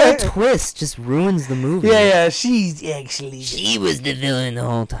 That whole twist just ruins the movie. Yeah, she's actually... She was the villain the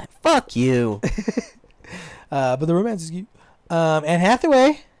whole time. Fuck you. But the romance is cute. Anne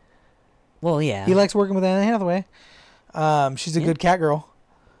Hathaway. Well, yeah. He likes working with Anne Hathaway. She's a good cat girl.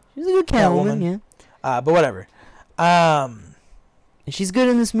 She's a good Catwoman, yeah. But whatever. And she's good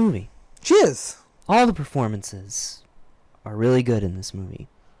in this movie. She is. All the performances are really good in this movie.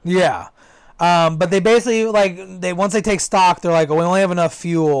 Yeah. But they basically, once they take stock, they're like, oh, we only have enough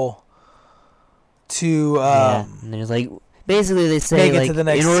fuel to... and there's basically they say, make it to the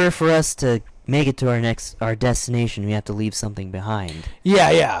next... in order for us to make it to our destination, we have to leave something behind.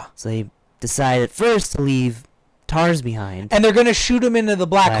 Yeah. So they decide at first to leave Tars behind. And they're going to shoot him into the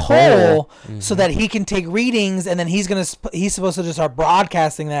black hole so that he can take readings, and then he's supposed to just start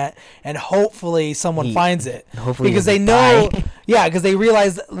broadcasting that, and hopefully someone finds it. Hopefully because they know, because they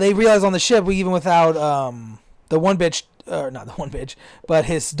realize on the ship, even without the one bitch, or not the one bitch, but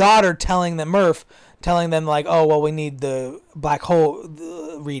his daughter telling them, Murph, telling them oh, well, we need the black hole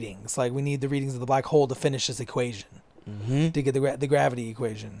readings. We need the readings of the black hole to finish this equation, to get the gravity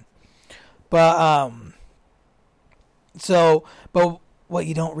equation. But, but what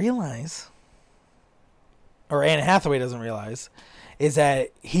you don't realize, or Anne Hathaway doesn't realize, is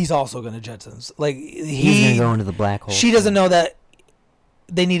that he's also going to Jetsons. He's going to go into the black hole. She doesn't know that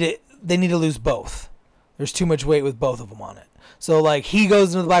they need to lose both. There's too much weight with both of them on it. So he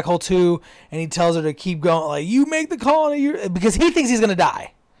goes into the black hole too, and he tells her to keep going. You make the call, because he thinks he's going to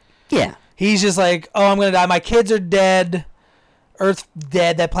die. Yeah. He's just oh, I'm going to die. My kids are dead. Earth's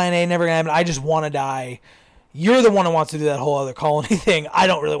dead. That planet ain't never going to happen. I just want to die. You're the one who wants to do that whole other colony thing. I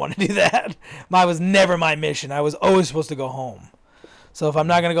don't really want to do that. That was never my mission. I was always supposed to go home. So if I'm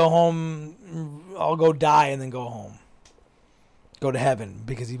not going to go home, I'll go die and then go home. Go to heaven,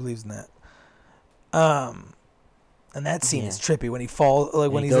 because he believes in that. And that scene is trippy when he falls,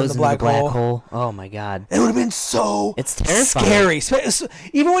 when he's in the black hole. Oh my god! It would have been so terrifying. Scary.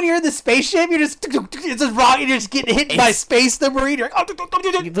 Even when you're in the spaceship, it's just rocking. You're just getting hit by space debris. You're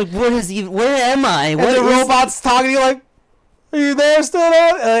where am I? And the robot's talking to you are you there still?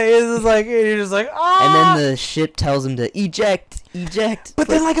 It's just you're just ah. And then the ship tells him to eject. But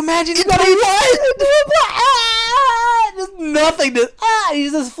then imagine you gotta just nothing.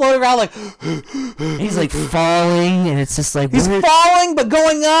 He's just floating around he's falling, and it's just he's falling, but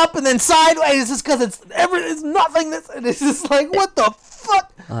going up and then sideways. It's just because it's nothingness, and it's just what the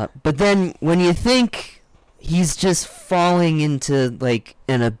fuck. But then when you think he's just falling into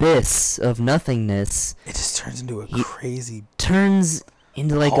an abyss of nothingness, it just turns into turns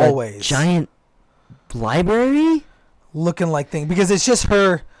into hallways. A giant library looking thing, because it's just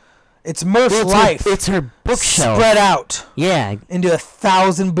her. It's Murph's life. It's her bookshelf spread out. Yeah, into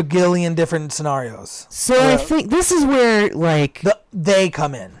 1,000 bagillion different scenarios. So I think this is where they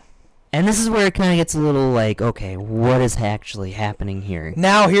come in, and this is where it kind of gets a little okay, what is actually happening here?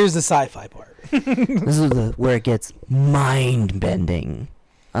 Now here's the sci-fi part. This is where it gets mind bending.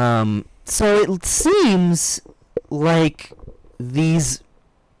 So it seems like these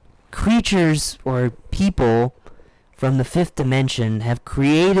creatures or people from the fifth dimension have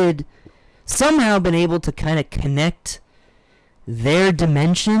somehow been able to kind of connect their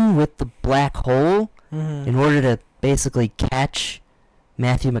dimension with the black hole in order to basically catch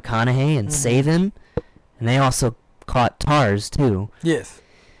Matthew McConaughey and save him. And they also caught Tars too. Yes.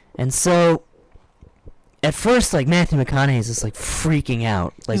 And so at first Matthew McConaughey is just freaking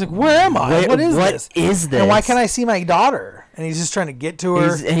out. He's where am I? What is this? What is this? And why can't I see my daughter? And he's just trying to get to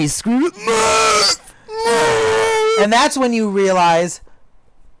her. He's screaming. And that's when you realize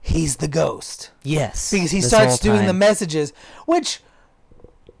he's the ghost. Yes. Because he starts doing the messages, which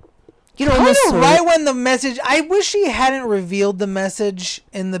right when the message... I wish he hadn't revealed the message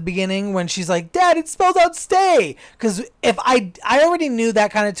in the beginning when she's like, Dad, it spells out stay. Because if I already knew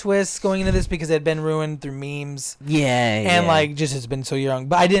that kind of twist going into this because it had been ruined through memes. Yeah. And just it's been so young.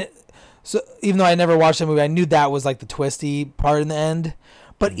 But I didn't... So even though I never watched that movie, I knew that was the twisty part in the end.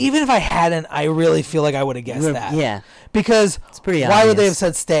 But even if I hadn't, I really feel like I would have guessed that. Yeah. Because it's pretty why obvious. would they have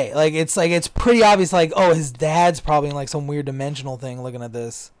said stay? Like it's pretty obvious. Like, oh, his dad's probably in like some weird dimensional thing looking at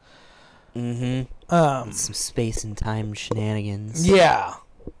this. Some space and time shenanigans. Yeah,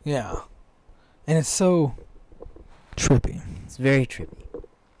 yeah, and it's so trippy. It's very trippy.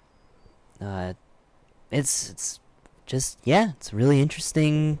 It's just it's really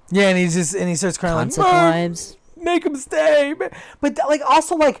interesting. Yeah, and he starts crying concept like, lives. Make him stay. But like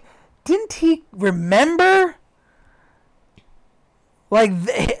also like, didn't he remember? Like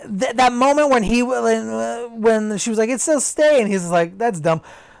that moment when when she was like, it says stay, and he's like, that's dumb.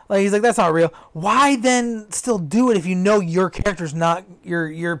 Like he's like, that's not real. Why then still do it if you know your character's not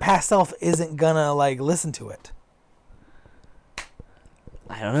your past self isn't gonna like listen to it?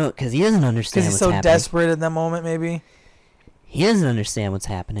 I don't know, because he doesn't understand. Because he's so desperate in that moment, maybe. He doesn't understand what's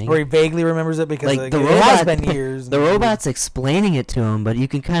happening. Or he vaguely remembers it because like, it has been years. The robot's explaining it to him, but you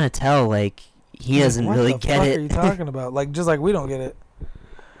can kind of tell like he doesn't really get it. What the fuck are you talking about? Like just like we don't get it.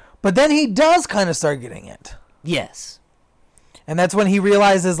 But then he does kind of start getting it. Yes. And that's when he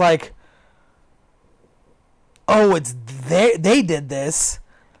realizes, like, oh, it's they did this,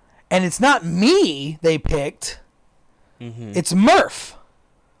 and it's not me they picked. Mm-hmm. It's Murph.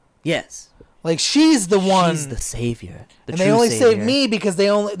 Yes. Like she's the one. She's the savior. And they only saved me because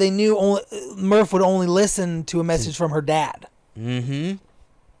they knew Murph would only listen to a message from her dad. Mm-hmm.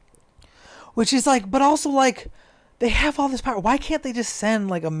 Which is like, but also like, they have all this power. Why can't they just send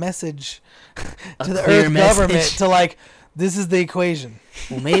like a message to the Earth government to like, this is the equation?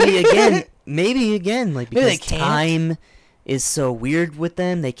 Well, maybe again, like because time is so weird with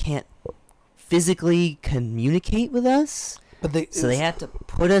them, they can't physically communicate with us. But they have to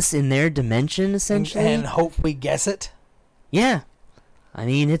put us in their dimension essentially, and hope we guess it. Yeah, I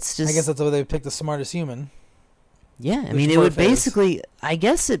mean it's just. I guess that's why they picked the smartest human. Yeah, I mean it would basically. I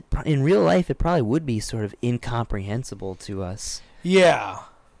guess in real life it probably would be sort of incomprehensible to us. Yeah.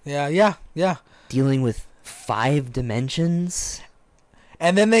 Dealing with 5 dimensions.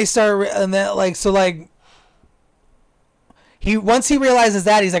 And then they start, and then once he realizes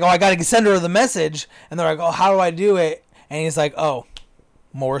that, he's like, oh, I gotta send her the message, and they're like, oh, how do I do it? And he's like, oh,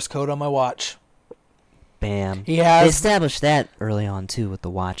 Morse code on my watch. Bam. They established that early on too with the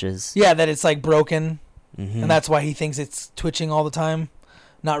watches. Yeah, that it's like broken, and that's why he thinks it's twitching all the time,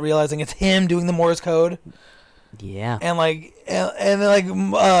 not realizing it's him doing the Morse code. Yeah. And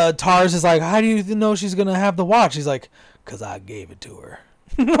then Tars is like, how do you know she's gonna have the watch? He's like, cause I gave it to her.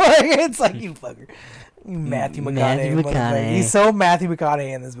 Like, it's like, you fucker. Matthew McConaughey. He's so Matthew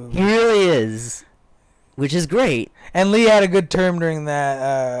McConaughey in this movie. He really is. Which is great. And Lee had a good term during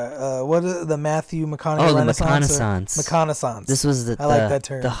that, what is it, the Matthew McConaughey Renaissance? The McConaissance. This was I like that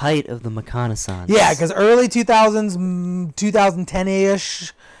term. The height of the McConaissance. Yeah, because early 2000s,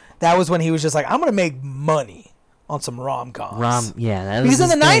 2010-ish, that was when he was just like, I'm going to make money on some rom-coms. That was because in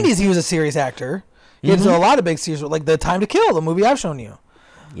the 90s, he was a serious actor. He had a lot of big series, like The Time to Kill, the movie I've shown you.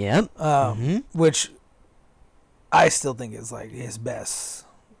 Yep. Which I still think is like his best.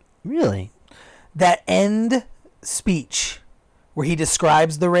 Really? That end speech where he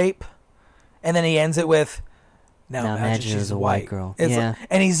describes the rape, and then he ends it with, now imagine she's a white girl. Yeah.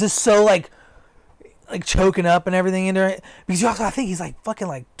 And he's just so like choking up and everything into it. Because you also, I think he's like fucking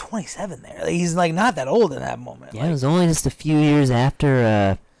like 27 there. Like, he's like not that old in that moment. Yeah, it was only just a few years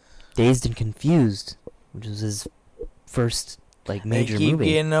after Dazed and Confused, which was his first major movie. They keep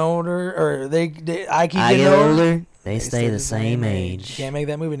getting older, or I keep getting older. They stay the same age. You can't make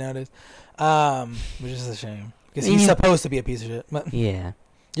that movie nowadays. Which is a shame. Because he's supposed to be a piece of shit. But yeah.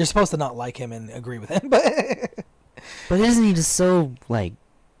 You're supposed to not like him and agree with him. But isn't he just so,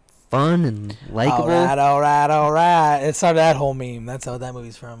 fun and likable? All right. It started that whole meme. That's how that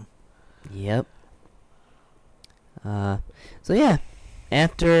movie's from. Yep. So, yeah.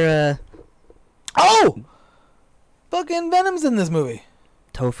 After, Oh! Fucking Venom's in this movie.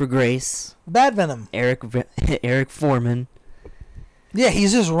 Topher Grace. Bad Venom. Eric Foreman. Yeah,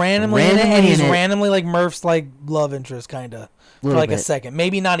 he's just randomly in it, and he's randomly Murph's love interest, kind of, for a second,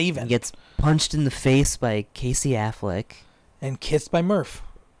 maybe not even. He gets punched in the face by Casey Affleck and kissed by Murph.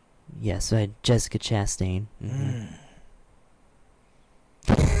 Yes, by Jessica Chastain.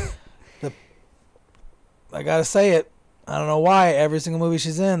 I gotta say it. I don't know why. Every single movie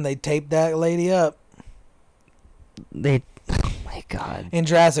she's in, they tape that lady up. Oh my god. In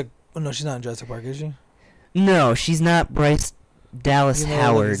Jurassic, no, she's not in Jurassic Park, is she? No, she's not Bryce Dallas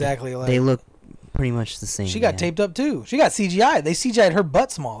Howard. Exactly alike. They look pretty much the same. She got taped up too. She got CGI. They CGI'd her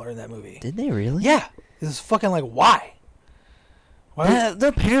butt smaller in that movie. Did they really? Yeah. This is fucking why?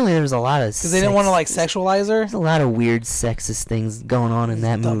 Apparently, there was a lot of because they didn't want to like sexualize her. There's a lot of weird sexist things going on in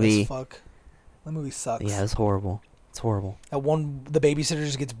that movie. As fuck. That movie sucks. Yeah, it's horrible. It's horrible. The babysitter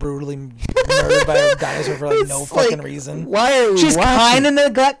just gets brutally murdered by a dinosaur for like no fucking reason. Why are we She's watching? kind of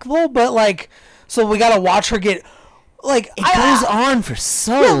neglectful, but like, so we gotta watch her get. Like it goes on for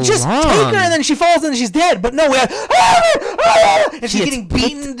so long. Just take her and then she falls and she's dead. But no, we have, and she's getting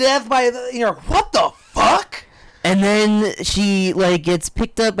beaten to death by the. What the fuck? And then she like gets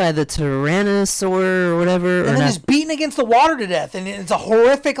picked up by the Tyrannosaur or whatever, and then just beaten against the water to death, and it's a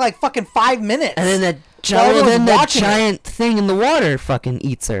horrific like fucking 5 minutes. And then that giant thing in the water fucking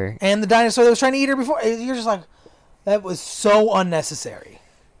eats her. And the dinosaur that was trying to eat her before, you're just like, that was so unnecessary.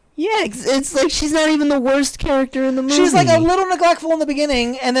 Yeah, it's like she's not even the worst character in the movie. She's like a little neglectful in the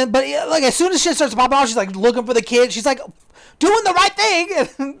beginning, and then but like as soon as shit starts to pop out, she's like looking for the kid. She's like doing the right thing.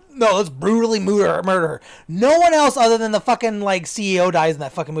 And, no, let's brutally murder her. No one else other than the fucking like CEO dies in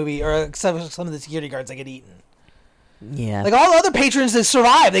that fucking movie, or except for some of the security guards that get eaten. Yeah, like all the other patrons that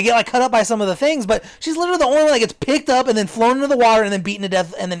survive, they get like cut up by some of the things, but she's literally the only one that gets picked up and then flown into the water and then beaten to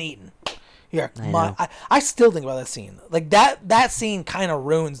death and then eaten. Yeah, I still think about that scene. Like that scene kind of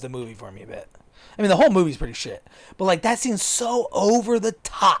ruins the movie for me a bit. I mean, the whole movie's pretty shit, but like that scene's so over the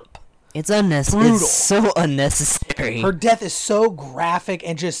top. It's unnecessary. It's so unnecessary. Her death is so graphic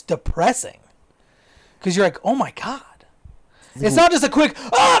and just depressing. Because you're like, oh my god. It's not just a quick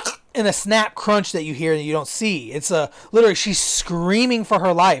and a snap crunch that you hear and you don't see. It's literally she's screaming for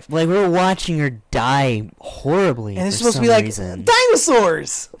her life. Like we're watching her die horribly. And it's supposed to be like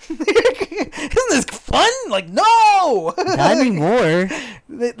dinosaurs. Isn't this fun? Like no. Not anymore.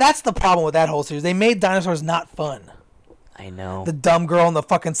 That's the problem with that whole series. They made dinosaurs not fun. I know. The dumb girl in the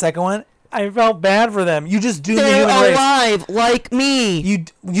fucking second one. I felt bad for them. You just doomed the human race. They're alive, like me.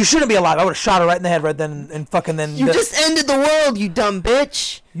 You shouldn't be alive. I would have shot her right in the head right then and fucking then. You just ended the world, you dumb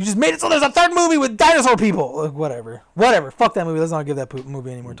bitch. You just made it so there's a third movie with dinosaur people. Like, whatever. Fuck that movie. Let's not give that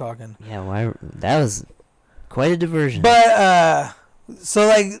movie any more talking. Yeah, why? That was quite a diversion. But so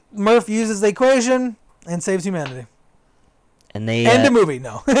like Murph uses the equation and saves humanity. And they end the movie.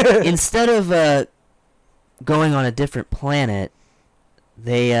 No. Instead of going on a different planet.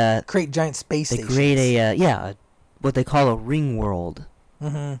 They create giant space stations. They create what they call a ring world.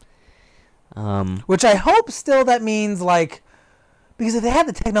 Mm-hmm. Which I hope still that means like, because if they have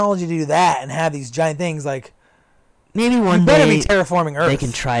the technology to do that and have these giant things, like maybe one day better be terraforming Earth. They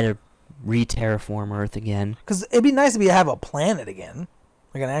can try to re-terraform Earth again. Because it'd be nice to have a planet again,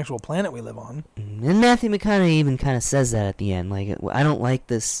 like an actual planet we live on. And Matthew McConaughey even kind of says that at the end. Like, I don't like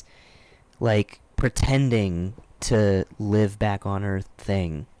this, like pretending to live back on Earth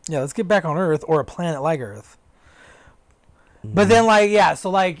thing. Yeah, let's get back on Earth or a planet like Earth. But then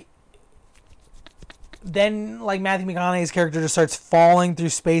then Matthew McConaughey's character just starts falling through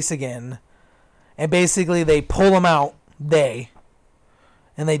space again, and basically they pull him out, and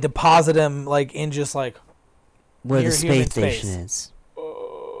they deposit him like in just like where the space station is.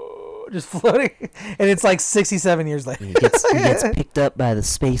 Just floating, and it's like 67 years later. He gets picked up by the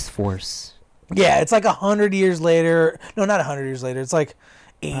Space Force. Yeah, it's like 100 years later. No, not 100 years later. It's like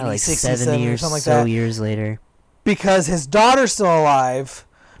 80, like 67 or something like so that. Years later. Because his daughter's still alive,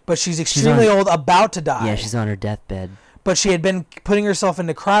 but she's extremely old, about to die. Yeah, she's on her deathbed. But she had been putting herself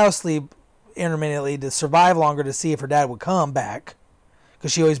into cryosleep intermittently to survive longer to see if her dad would come back,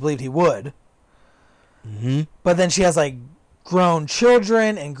 because she always believed he would. Mm-hmm. But then she has like grown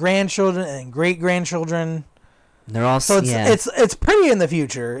children and grandchildren and great-grandchildren. They're all it's pretty in the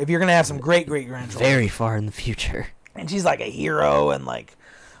future if you're gonna have some great grandchildren. Very far in the future. And she's like a hero and like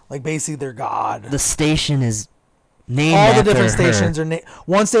basically their god. The station is named all after the different her. Stations are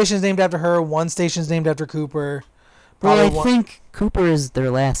one station's named after her. One station's named after Cooper. Well, I think Cooper is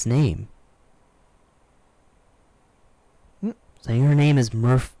their last name. So her name is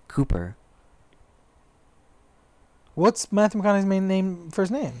Murph Cooper. What's Matthew McConaughey's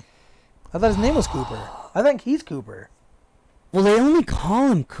first name? I thought his name was Cooper. I think he's Cooper. Well, they only call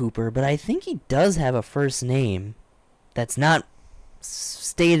him Cooper, but I think he does have a first name that's not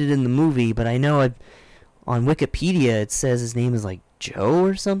stated in the movie, but I know on Wikipedia it says his name is like Joe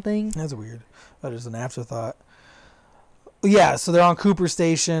or something. That's weird. That is an afterthought. Yeah, so they're on Cooper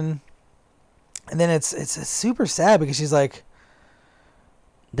Station, and then it's super sad because she's like...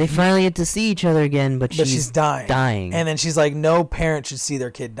 They finally get to see each other again, but she's dying. And then she's like, no parent should see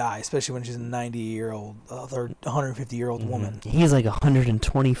their kid die, especially when she's a 90-year-old or 150-year-old woman. He's like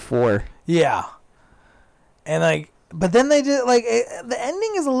 124. Yeah. And like, but then they did like the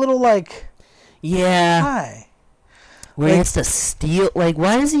ending is a little like, yeah. Why? Where he has to steal. Like,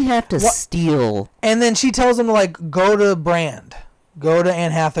 why does he have to steal? And then she tells him to like go to Brand. go to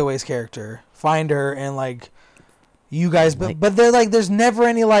Anne Hathaway's character, find her, and like you guys. But they're like, there's never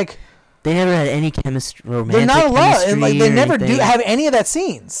any like. They never had any romantic they're not allowed, and like they never anything. do have any of that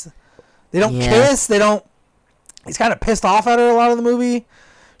scenes. They don't kiss. They don't. He's kind of pissed off at her a lot of the movie.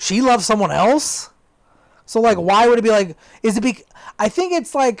 She loves someone else. So, like, why would it be like... I think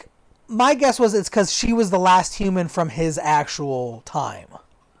it's like... My guess was it's because she was the last human from his actual time.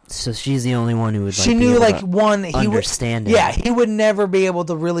 So she's the only one who would, like, she knew, like, one... He understand would, it. Yeah, he would never be able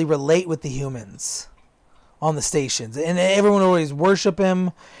to really relate with the humans on the stations. And everyone would always worship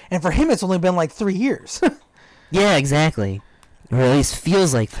him. And for him, it's only been, like, 3 years. Yeah, exactly. Or at least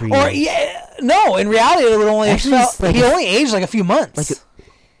feels like 3 years. Or, yeah... No, in reality, it would only... he only aged, like, a few months.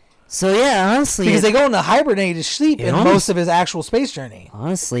 So yeah, honestly, because they go into hibernated sleep in most of his actual space journey.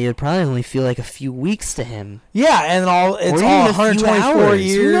 Honestly, it would probably only feel like a few weeks to him. Yeah, and it's all 124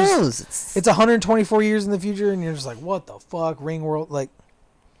 years. Who knows? It's 124 years in the future, and you're just like, what the fuck, Ring World? Like,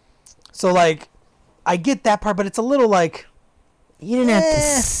 so like, I get that part, but it's a little like, you didn't have to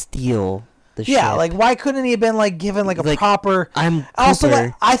steal the ship. Yeah, like why couldn't he have been like given like a proper? I'm Cooper. Also,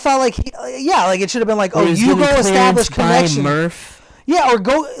 like, I thought like like it should have been like, oh, you go establish connection. Murph. Yeah, or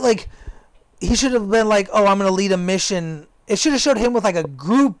go, like, he should have been like, oh, I'm going to lead a mission. It should have showed him with, like, a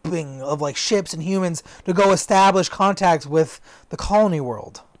grouping of, like, ships and humans to go establish contact with the colony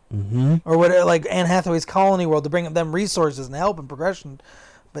world. Mm-hmm. Or whatever, like, Anne Hathaway's colony world to bring them resources and help and progression.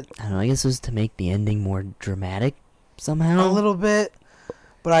 But I don't know, I guess it was to make the ending more dramatic somehow. A little bit.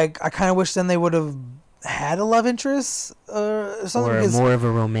 But I kind of wish then they would have had a love interest or something. Or more of a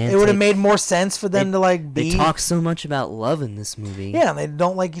romantic. It would have made more sense for them to like be. They talk so much about love in this movie. Yeah, and they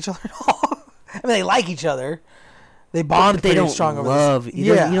don't like each other at all. I mean, they like each other. They bond but they don't strong love. Over this.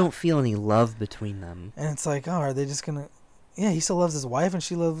 You don't feel any love between them. And it's like, oh, are they just gonna? Yeah, he still loves his wife, and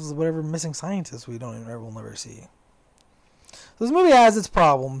she loves whatever missing scientist we'll never see. So this movie has its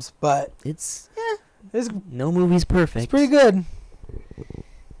problems, but it's no movie's perfect. It's pretty good.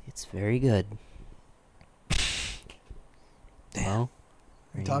 It's very good. Damn. Well,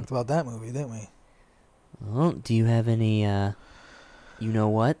 we talked about that movie, didn't we? Well, do you have any,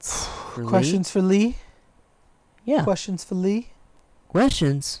 questions for Lee? Yeah. Questions for Lee?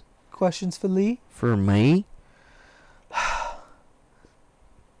 Questions for Lee? For me?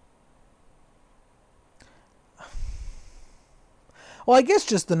 Well, I guess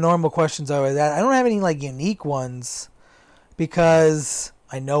just the normal questions I always ask. I don't have any, like, unique ones because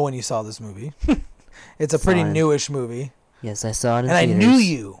I know when you saw this movie. It's a pretty newish movie. Yes, I saw it in theaters. And I knew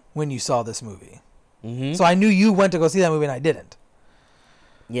you when you saw this movie. Mm-hmm. So I knew you went to go see that movie and I didn't.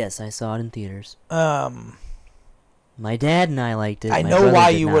 Yes, I saw it in theaters. My dad and I liked it. I know why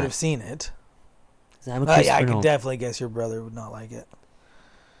you would have seen it. I'm a Christopher I Nolan. can definitely guess your brother would not like it.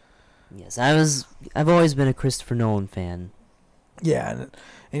 Yes, I've always been a Christopher Nolan fan. Yeah,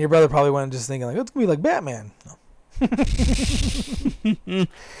 and your brother probably went just thinking like, it's going to be like Batman. No.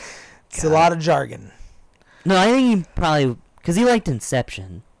 It's a lot of jargon. No, I think he probably... Because he liked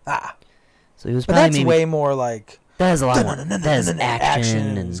Inception. So he was probably... But that's way more like... That has a lot of... That has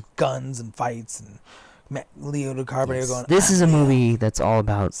action and... guns and fights and... Leo DiCaprio going... This is a movie that's all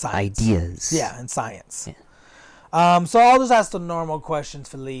about science. Ideas. Yeah, and science. Yeah. So I'll just ask the normal questions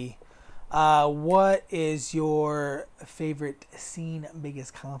for Lee. What is your favorite scene,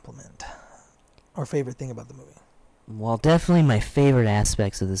 biggest compliment? Or favorite thing about the movie? Well, definitely my favorite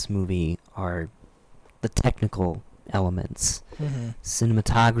aspects of this movie are the technical elements. Mm-hmm.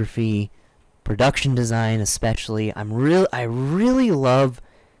 Cinematography, production design especially. I really love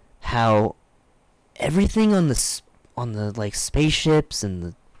how everything on the like spaceships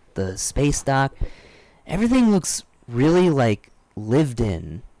and the space dock, everything looks really like lived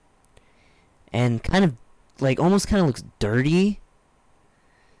in and kind of like almost kind of looks dirty.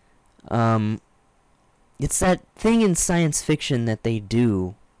 It's that thing in science fiction that they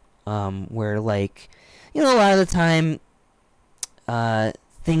do, where, like, a lot of the time,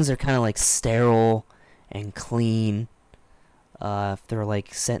 things are kind of, like, sterile and clean, if they're,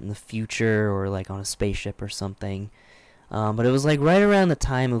 like, set in the future or, like, on a spaceship or something. But it was, like, right around the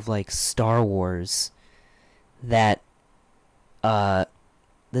time of, like, Star Wars that,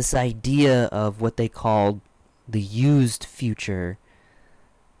 this idea of what they called the used future,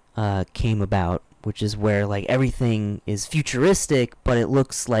 came about. Which is where, like, everything is futuristic, but it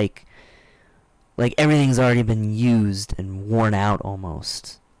looks like everything's already been used and worn out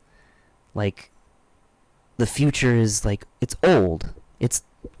almost. Like, the future is, like, it's old. It's,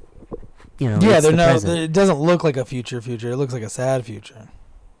 Yeah, it doesn't look like a future. It looks like a sad future.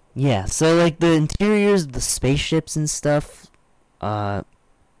 Yeah, so, like, the interiors, the spaceships and stuff, all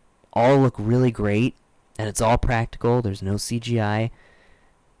look really great. and it's all practical. There's no CGI.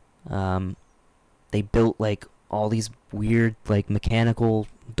 They built like all these weird like mechanical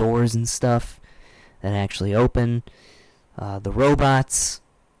doors and stuff that actually open. The robots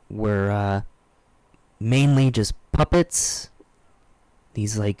were mainly just puppets.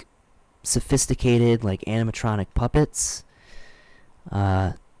 These like sophisticated like animatronic puppets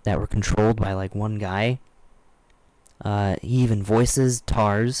that were controlled by like one guy. He even voices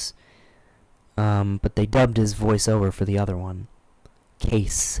Tars, but they dubbed his voice over for the other one,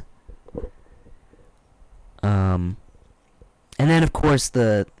 Case. And then of course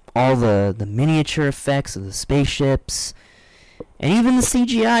all the miniature effects of the spaceships, and even the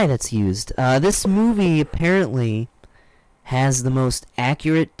CGI that's used. This movie apparently has the most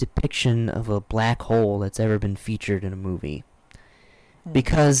accurate depiction of a black hole that's ever been featured in a movie.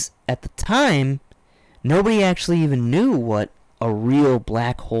 Because at the time, nobody actually even knew what a real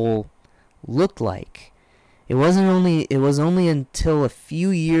black hole looked like. It was only until a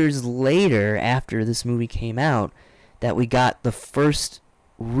few years later, after this movie came out, that we got the first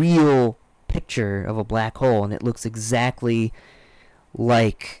real picture of a black hole, and it looks exactly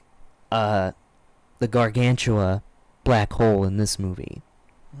like the Gargantua black hole in this movie.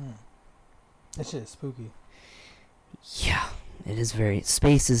 That shit is spooky. Yeah, it is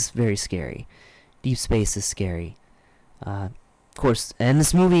space is very scary. Deep space is scary. Of course, and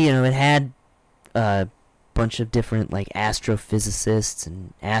this movie, it had a bunch of different like astrophysicists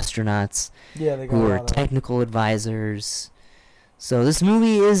and astronauts who were technical advisors. So this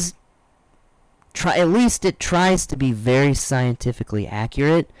movie is at least it tries to be very scientifically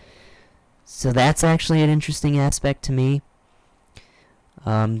accurate. So that's actually an interesting aspect to me.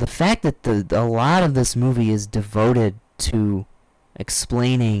 The fact that a lot of this movie is devoted to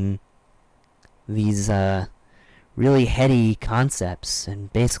explaining these really heady concepts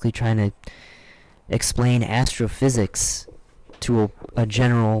and basically trying to explain astrophysics to a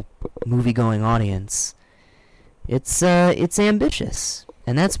general movie-going audience. It's ambitious,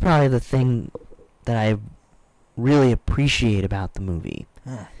 and that's probably the thing that I really appreciate about the movie.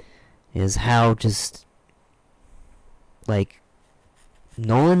 Is how just like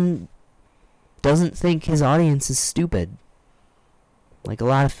Nolan doesn't think his audience is stupid. Like a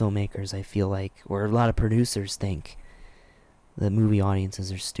lot of filmmakers, I feel like, or a lot of producers think that movie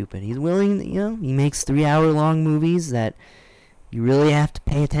audiences are stupid. He's willing, he makes 3-hour-long movies that you really have to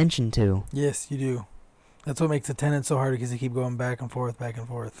pay attention to. Yes, you do. That's what makes the Tenet so hard, because they keep going back and forth, back and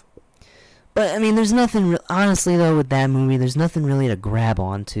forth. But, I mean, there's nothing, honestly, though, with that movie, there's nothing really to grab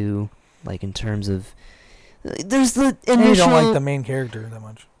onto, like, in terms of, there's the initial... You don't like the main character that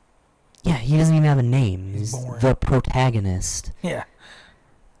much. Yeah, he doesn't even have a name. He's boring. The protagonist. Yeah.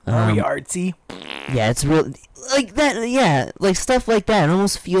 Are we artsy? Yeah, it's real, like that, yeah, like stuff like that. It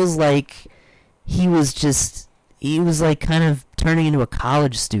almost feels like he was like kind of turning into a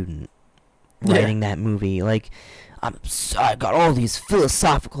college student writing that movie. Like, I got all these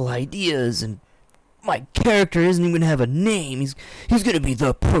philosophical ideas, and my character isn't even gonna have a name. He's gonna be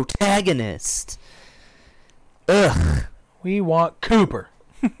the protagonist. Ugh. We want Cooper.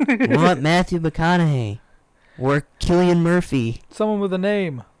 We want Matthew McConaughey or Cillian Murphy. Someone with a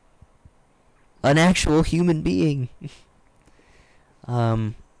name. An actual human being.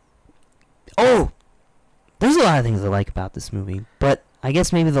 Oh, there's a lot of things I like about this movie, but I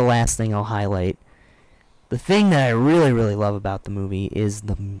guess maybe the last thing I'll highlight, the thing that I really, really love about the movie is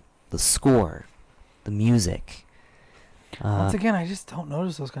the score, the music. Once again, I just don't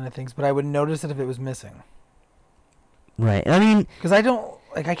notice those kind of things, but I would notice it if it was missing. Right. I mean, because I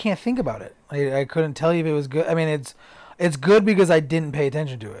can't think about it. I couldn't tell you if it was good. I mean, it's good because I didn't pay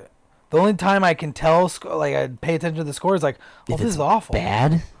attention to it. The only time I can tell, like, I pay attention to the score is like, oh, this is awful.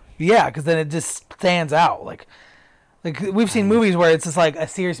 Bad? Yeah, because then it just stands out. Like we've seen movies where it's just like a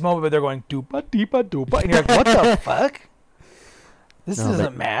serious moment, but they're going doopa deepa doopa, and you're like, what the fuck? This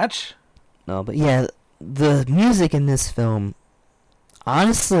doesn't match. No, but yeah, the music in this film,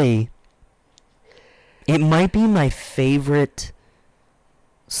 honestly, it might be my favorite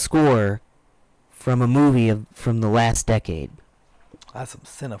score from a movie from the last decade. That's some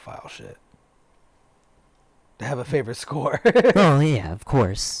cinephile shit. To have a favorite score. Oh yeah, of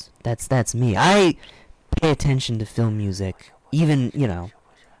course. That's me. I pay attention to film music, even more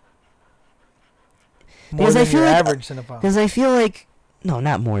than your average cinephile. Because I feel like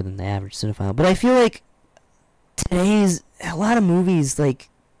not more than the average cinephile, but I feel like today's a lot of movies, like,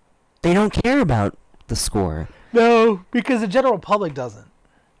 they don't care about the score. No, because the general public doesn't.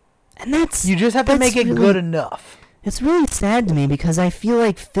 And you just have to make it good enough. It's really sad to me because I feel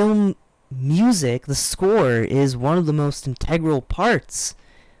like film music, the score, is one of the most integral parts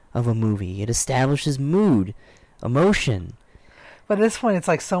of a movie. It establishes mood, emotion. But at this point, it's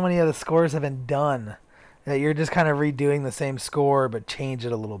like so many of the scores have been done that you're just kind of redoing the same score but change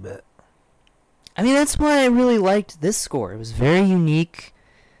it a little bit. I mean, that's why I really liked this score. It was very unique,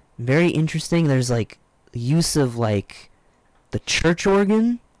 very interesting. There's like use of like the church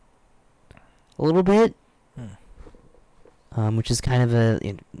organ a little bit, which is kind of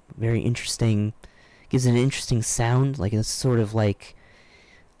a very interesting, gives it an interesting sound, like a sort of like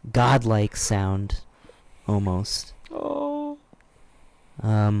godlike sound almost. Oh.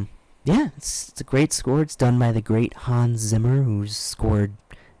 Yeah, it's a great score. It's done by the great Hans Zimmer, who's scored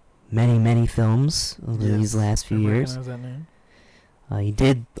many films over these last few years. That name. He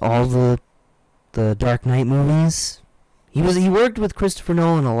did all the Dark Knight movies. He worked with Christopher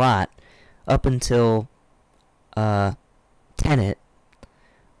Nolan a lot up until Tenet,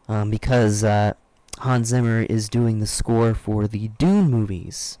 because Hans Zimmer is doing the score for the Dune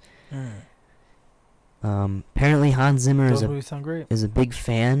movies. Apparently Hans Zimmer is a big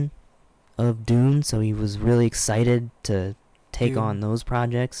fan of Dune, so he was really excited to take on those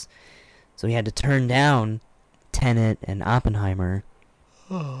projects. So he had to turn down Tenet and Oppenheimer.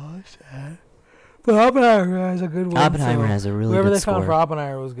 Oh, that's sad. But Oppenheimer has a good one. Oppenheimer has a really good score. Whoever they found for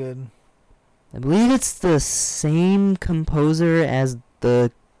Oppenheimer was good. I believe it's the same composer as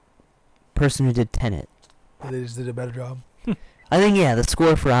the person who did Tenet. They just did a better job. I think, yeah, the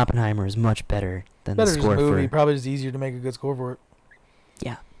score for Oppenheimer is much better than the score for... movie. Probably just easier to make a good score for it.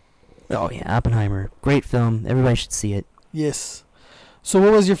 Yeah. Oh, yeah, Oppenheimer. Great film. Everybody should see it. Yes. So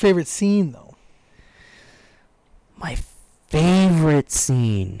what was your favorite scene, though? My favorite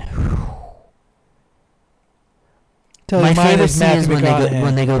scene... My favorite scene is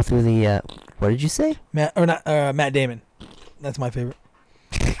when they go through the... what did you say? Matt Damon. That's my favorite.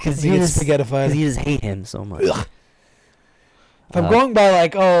 Because you just hate him so much. Ugh. If I'm going by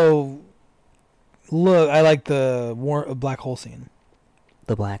like, oh, look, I like the black hole scene.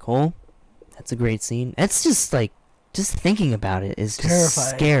 The black hole? That's a great scene. It's just like, just thinking about it is just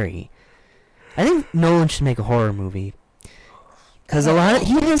terrifying. Scary. I think Nolan should make a horror movie. Because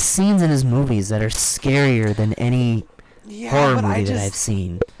he has scenes in his movies that are scarier than any horror movie that I've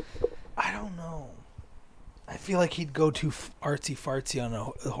seen. I don't know. I feel like he'd go too artsy fartsy on a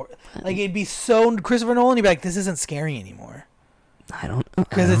horror. Like it'd be so Christopher Nolan. He'd be like, "This isn't scary anymore." I don't know.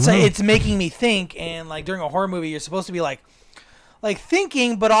 Because it's making me think, and like during a horror movie, you're supposed to be like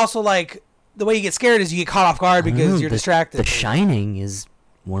thinking, but also like the way you get scared is you get caught off guard because you're distracted. The Shining is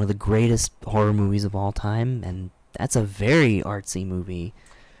one of the greatest horror movies of all time, and that's a very artsy movie.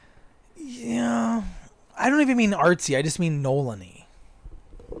 Yeah, I don't even mean artsy. I just mean Nolan-y.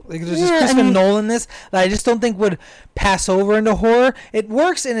 Like there's just Christopher Nolan-ness that I just don't think would pass over into horror. It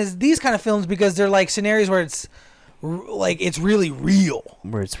works in these kind of films because they're like scenarios where it's like it's really real,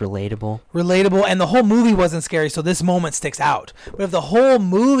 where it's relatable, and the whole movie wasn't scary, so this moment sticks out. But if the whole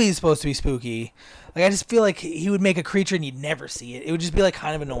movie is supposed to be spooky, like I just feel like he would make a creature and you'd never see it. It would just be like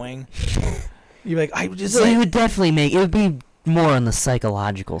kind of annoying. You'd be like, I would just. So he would definitely make it would be more on the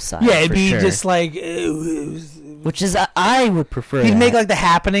psychological side. Yeah, it'd be sure. just like. Which is I would prefer. He'd make like The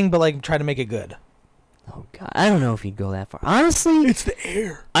Happening, but like try to make it good. Oh God, I don't know if he'd go that far. Honestly, it's the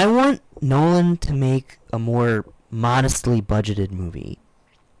air. I want Nolan to make a more modestly budgeted movie.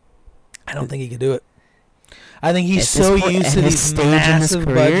 I don't think he could do it. I think he's so used to these massive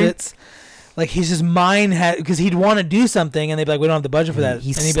budgets. Like his just mind had because he'd want to do something and they'd be like, "We don't have the budget for that." And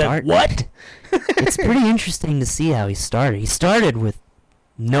he'd be like, "What?" It's pretty interesting to see how he started. He started with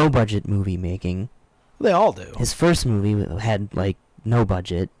no budget movie making. They all do. His first movie had like no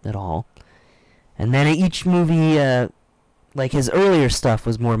budget at all, and then each movie, like his earlier stuff,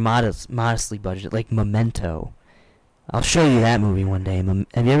 was more modestly budgeted, like Memento. I'll show you that movie one day.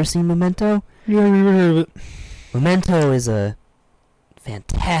 Have you ever seen Memento? Yeah, I've never heard of it. Memento is a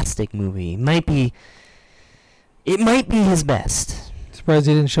fantastic movie. It might be his best. Surprised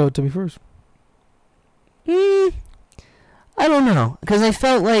he didn't show it to me first. I don't know, because I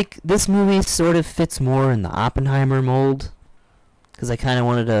felt like this movie sort of fits more in the Oppenheimer mold, because I kind of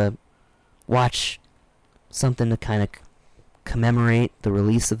wanted to watch something to kind of commemorate the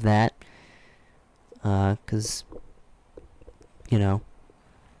release of that, because, you know,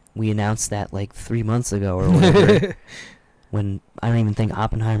 we announced that like 3 months ago or whatever, when I don't even think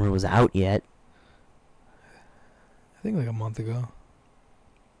Oppenheimer was out yet. I think like a month ago.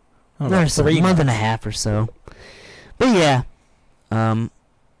 A month and a half or so. But yeah,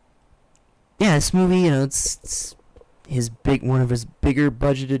 this movie, you know, it's one of his bigger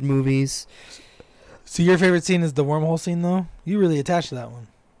budgeted movies. So your favorite scene is the wormhole scene, though? You really attached to that one.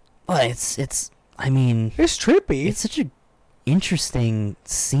 Well, it's trippy. It's such a interesting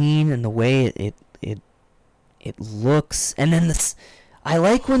scene, and the way it looks. And then I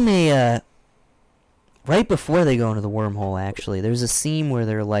like when they right before they go into the wormhole, actually, there's a scene where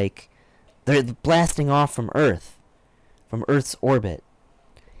they're blasting off from Earth's orbit,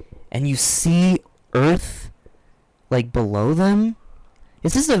 and you see Earth like below them.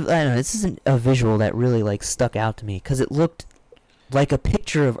 This is a visual that really like stuck out to me, because it looked like a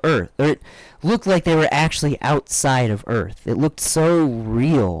picture of Earth, or it looked like they were actually outside of Earth. It looked so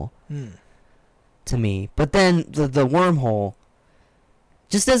real to me. But then the wormhole,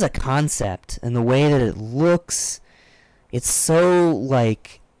 just as a concept, and the way that it looks, it's so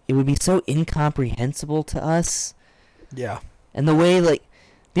like, it would be so incomprehensible to us. Yeah. And the way, like,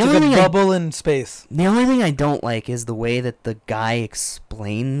 it's like a bubble in space. The only thing I don't like is the way that the guy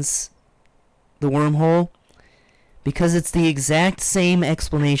explains the wormhole, because it's the exact same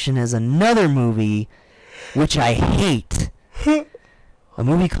explanation as another movie, which I hate. A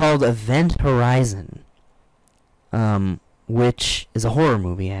movie called Event Horizon, which is a horror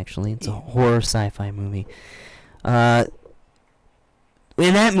movie, actually. It's a horror sci-fi movie. In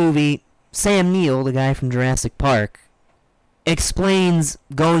that movie, Sam Neill, the guy from Jurassic Park, explains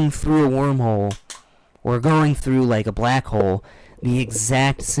going through a wormhole or going through like a black hole the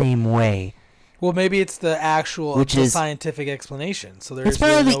exact same way. Well, maybe it's the actual scientific explanation. So it's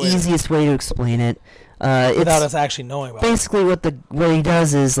probably the easiest way to explain it. Without us actually knowing about basically it. What he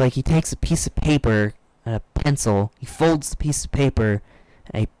does is, like, he takes a piece of paper and a pencil, he folds the piece of paper,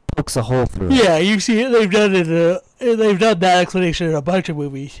 and he pokes a hole through it. Yeah, you see it. They've done that explanation in a bunch of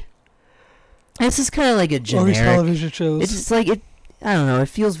movies. This is kind of like a generic... Or television shows. It's just like, I don't know, it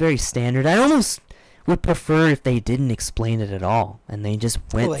feels very standard. I almost would prefer if they didn't explain it at all, and they just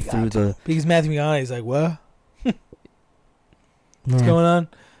went through the... Because Matthew McConaughey's like, what? What's going on?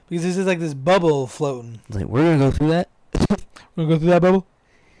 Because this is like this bubble floating. It's like, we're going to go through that? We're going to go through that bubble?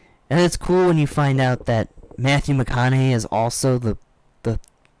 And it's cool when you find out that Matthew McConaughey is also the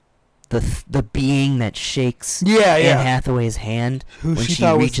being that shakes Anne Hathaway's hand when she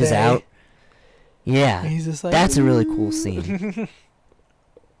reaches out. Yeah, he's just like, that's a really cool scene.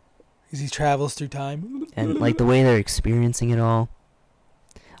 As he travels through time. And like the way they're experiencing it all.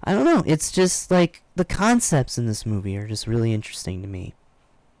 I don't know, it's just like the concepts in this movie are just really interesting to me.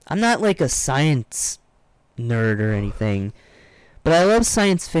 I'm not like a science nerd or anything, but I love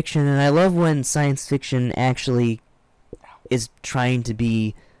science fiction, and I love when science fiction actually is trying to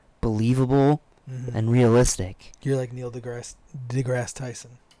be believable and realistic. You're like Neil deGrasse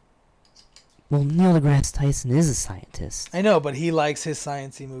Tyson. Well, Neil deGrasse Tyson is a scientist. I know, but he likes his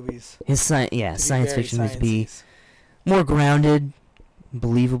sciencey movies. Science fiction movies be more grounded,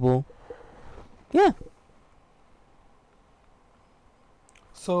 believable. Yeah.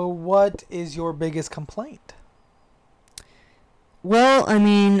 So what is your biggest complaint? Well, I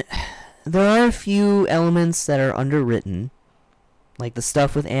mean, there are a few elements that are underwritten, like the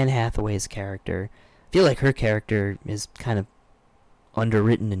stuff with Anne Hathaway's character. I feel like her character is kind of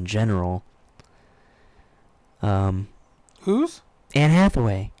underwritten in general. Whose? Anne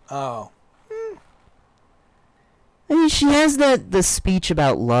Hathaway. Oh. I mean, she has the speech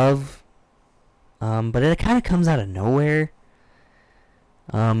about love, but it kind of comes out of nowhere.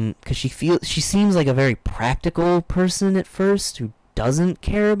 Because she seems like a very practical person at first who doesn't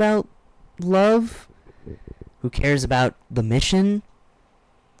care about love, who cares about the mission.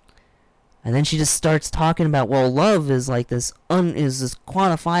 And then she just starts talking about, well, love is like this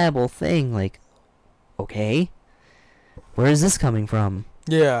quantifiable thing. Like, okay, where is this coming from?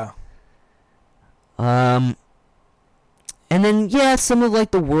 Yeah. And then, some of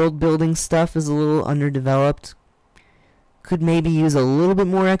like the world building stuff is a little underdeveloped. Could maybe use a little bit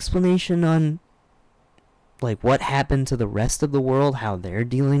more explanation on like what happened to the rest of the world, how they're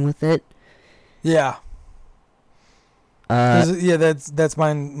dealing with it. Yeah. That's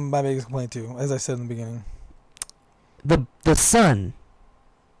my biggest complaint too, as I said in the beginning. The sun.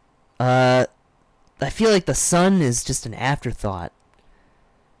 I feel like the sun is just an afterthought.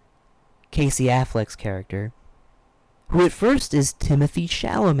 Casey Affleck's character, who at first is Timothée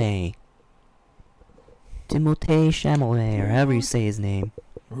Chalamet. Timothée Chalamet, or however you say his name.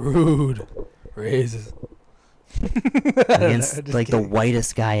 Rude. Racist. Against like the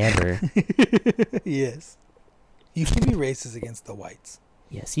whitest guy ever. Yes. You can be racist against the whites.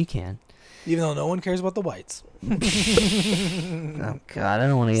 Yes, you can. Even though no one cares about the whites. Oh God, I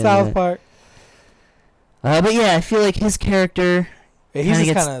don't want to get South Park. But yeah, I feel like his character. Yeah, he's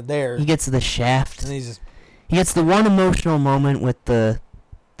just kind of there. He gets the shaft. And he gets the one emotional moment with the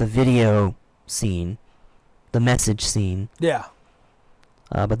video scene, the message scene. Yeah.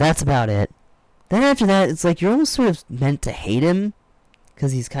 But that's about it. Then after that, it's like you're almost sort of meant to hate him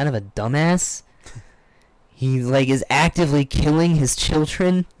because he's kind of a dumbass. He like is actively killing his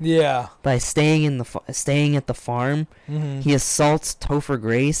children. Yeah. By staying at the farm. Mm-hmm. He assaults Topher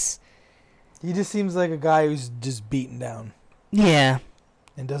Grace. He just seems like a guy who's just beaten down. Yeah.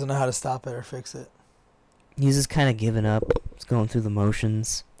 And doesn't know how to stop it or fix it. He's just kind of given up. He's going through the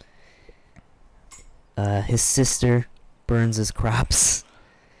motions. His sister burns his crops.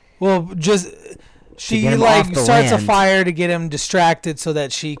 Well, just she like starts a fire to get him distracted so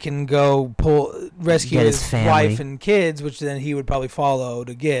that she can go rescue his wife and kids, which then he would probably follow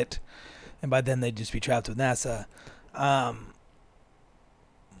to get, and by then they'd just be trapped with NASA.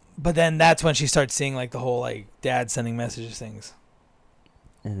 But then that's when she starts seeing like the whole like dad sending messages things.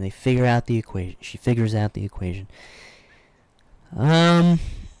 And they figure out the equation. She figures out the equation. So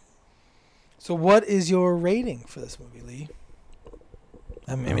what is your rating for this movie, Lee?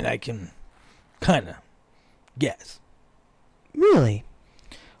 I mean, I can kind of guess. Really?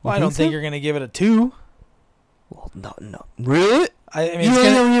 Well, I don't think you're going to give it a 2. Well, no. Really? I mean, you're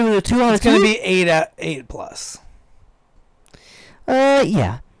going to give it a 2 out of 2? It's going to be 8 plus.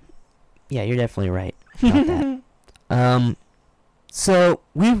 Yeah. Yeah, you're definitely right about that. So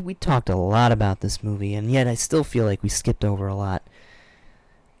we talked a lot about this movie, and yet I still feel like we skipped over a lot.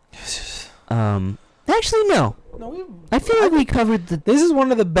 Actually, no. I feel like we covered This is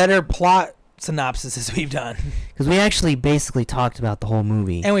one of the better plot synopsises we've done. Because we actually basically talked about the whole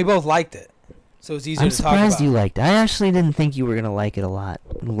movie. And we both liked it. So it's easier to talk about. I'm surprised you liked it. I actually didn't think you were going to like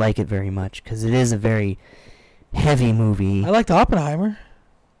it very much, because it is a very heavy movie. I liked Oppenheimer.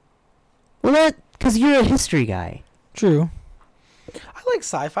 Well, because you're a history guy. True. I like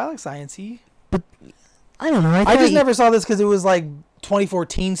sci-fi. I like science-y. But, I don't know. I just never saw this because it was like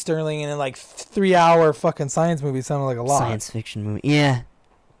 2014 Sterling, and then like 3-hour fucking science movie sounded like a lot. Science fiction movie. Yeah.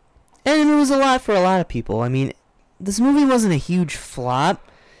 And it was a lot for a lot of people. I mean, this movie wasn't a huge flop,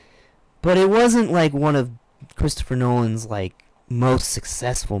 but it wasn't like one of Christopher Nolan's like most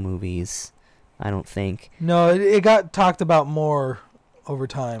successful movies, I don't think. No, it got talked about more over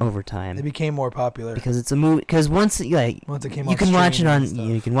time. It became more popular because it's a movie. Because once it came, you can watch it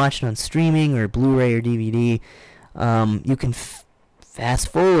on streaming or Blu-ray or DVD. You can fast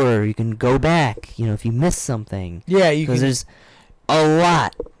forward, or you can go back. If you miss something. Yeah, you can. Because there's a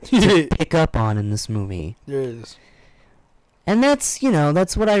lot to pick up on in this movie. There is. And that's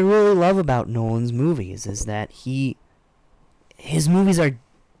what I really love about Nolan's movies, is that his movies are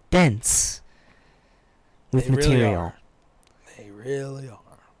dense with material. They really are.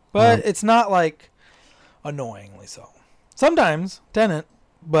 But it's not like annoyingly so. Sometimes Tenet,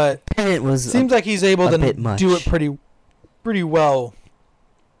 but Tenet was seems like he's able to do it pretty well.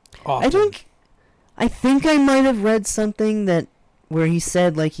 Often. I think I might have read something where he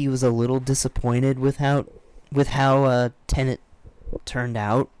said like he was a little disappointed with how Tenet turned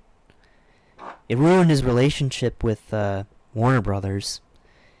out. It ruined his relationship with Warner Brothers.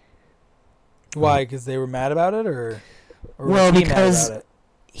 Why? Because they were mad about it, or well, because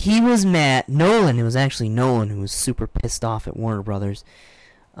he was mad. It was actually Nolan who was super pissed off at Warner Brothers.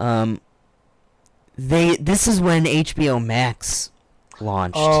 This is when HBO Max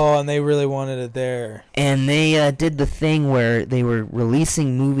launched. Oh, and they really wanted it there. And they did the thing where they were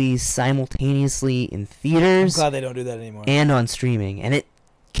releasing movies simultaneously in theaters. I'm glad they don't do that anymore. And on streaming, and it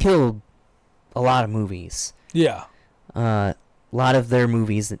killed a lot of movies. Yeah. A lot of their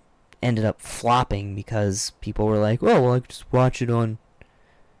movies that ended up flopping because people were like, "Oh, well, I could just watch it on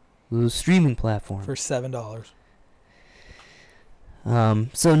the streaming platform for $7."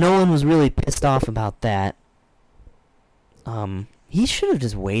 So Nolan was really pissed off about that. He should have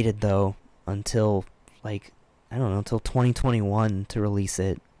just waited though until until 2021 to release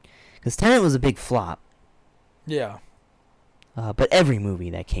it, because Tenet was a big flop. Yeah. But every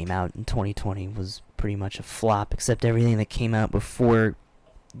movie that came out in 2020 was pretty much a flop, except everything that came out before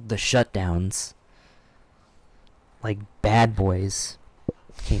the shutdowns. Like Bad Boys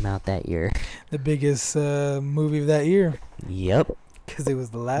came out that year. The biggest movie of that year. Yep. Because it was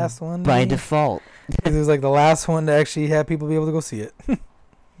the last one. By default. Because it was like the last one to actually have people be able to go see it.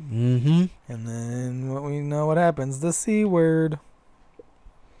 Mm-hmm. And then we know what happens. The C word.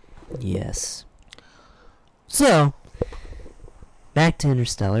 Yes. So, back to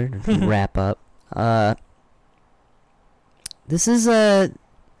Interstellar to wrap up. This is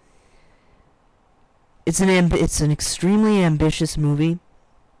it's an extremely ambitious movie.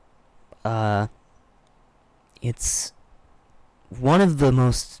 It's probably one of the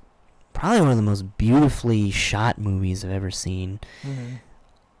most beautifully shot movies I've ever seen.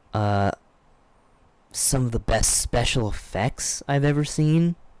 Mm-hmm. Some of the best special effects I've ever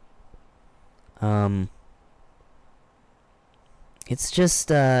seen. It's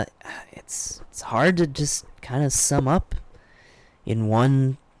just it's hard to just kind of sum up in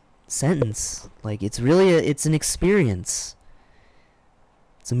one sentence. Like, it's really it's an experience.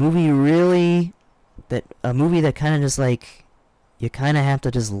 It's a movie that kind of just, like, you kind of have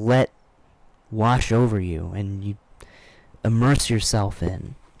to just let wash over you and you immerse yourself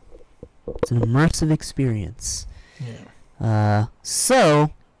in. It's an immersive experience. Yeah.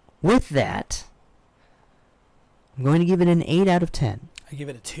 So with that, I'm going to give it an 8 out of 10. I give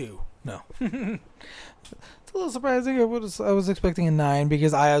it a 2. No. It's a little surprising. I was expecting a 9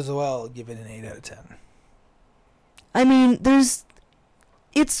 because I as well give it an 8 out of 10. I mean,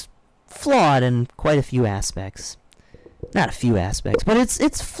 it's flawed in quite a few aspects. Not a few aspects, but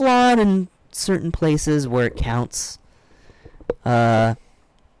it's flawed in certain places where it counts. It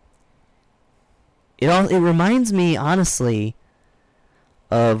reminds me, honestly,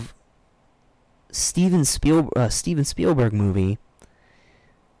 of Steven Spielberg movie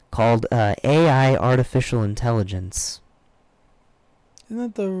called AI Artificial Intelligence. Isn't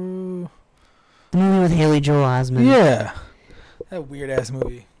that the movie with Haley Joel Osment? Yeah. That weird ass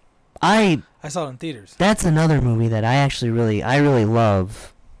movie. I saw it in theaters. That's another movie that I really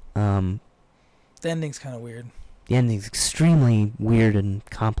love. The ending's kind of weird. The ending's extremely weird and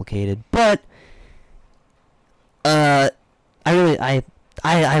complicated, but I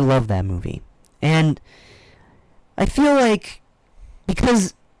love that movie. And I feel like,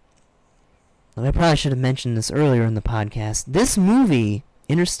 because I probably should have mentioned this earlier in the podcast, this movie,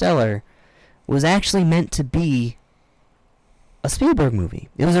 Interstellar, was actually meant to be a Spielberg movie.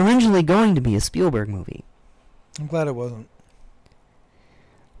 It was originally going to be a Spielberg movie. I'm glad it wasn't.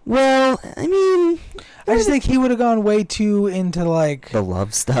 Well, I mean, I just think he would have gone way too into, like, the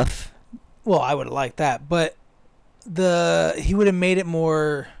love stuff. Well, I would have liked that, but he would have made it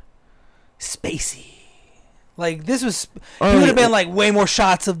more spacey. Like, this was, he would have been, like, way more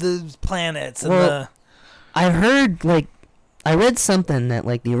shots of the planets. And I heard, like, I read something that,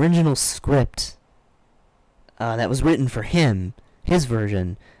 like, the original script that was written for him, his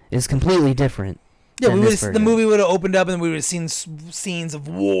version, is completely different. Yeah, the movie would have opened up and we would have seen scenes of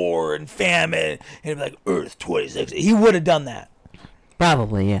war and famine, and it'd be like, Earth 2060. He would have done that.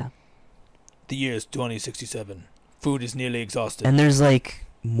 Probably, yeah. The year is 2067. Food is nearly exhausted. And there's, like,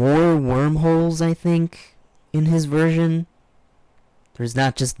 more wormholes, I think, in his version. There's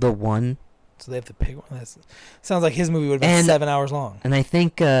not just the one. So they have to pick one. Sounds like his movie would have been 7 hours long. And I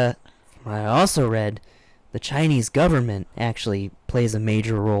think, I also read, the Chinese government actually plays a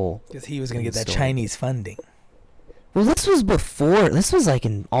major role. Because he was going to get that Chinese funding. Well, this was before. This was, like,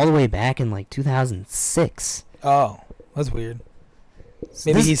 all the way back in, like, 2006. Oh, that's weird.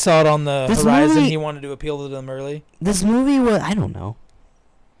 Maybe he saw it on the horizon. He wanted to appeal to them early. This movie was, I don't know.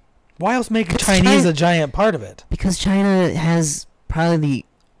 Why else make Chinese a giant part of it? Because China has probably the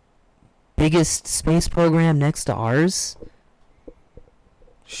biggest space program next to ours.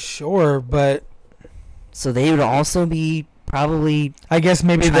 Sure, but so they would also be probably. I guess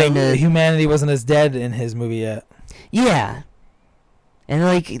maybe humanity wasn't as dead in his movie yet. Yeah, and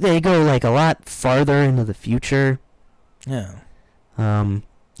like they go like a lot farther into the future. Yeah.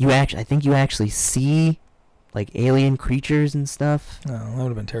 I think you actually see like alien creatures and stuff. No, that would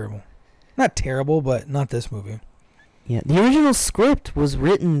have been terrible. Not terrible, but not this movie. Yeah, the original script was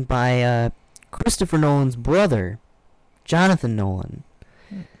written by Christopher Nolan's brother, Jonathan Nolan.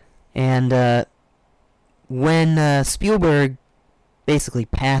 And when Spielberg basically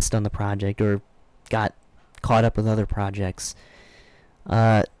passed on the project or got caught up with other projects,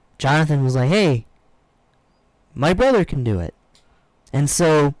 Jonathan was like, hey, my brother can do it. And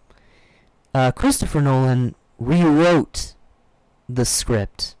so Christopher Nolan rewrote the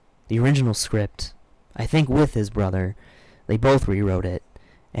script, the original script, I think with his brother. They both rewrote it,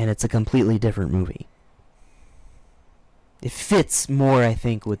 and it's a completely different movie. It fits more, I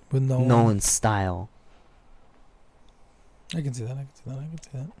think, with Nolan's style. I can see that.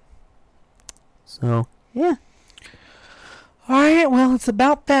 So, yeah. All right, well, it's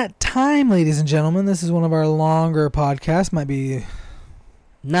about that time, ladies and gentlemen. This is one of our longer podcasts. Might be...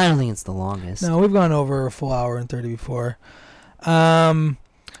 I don't think it's the longest. No, we've gone over a full hour and 30 before.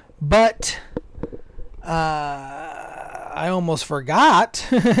 But I almost forgot.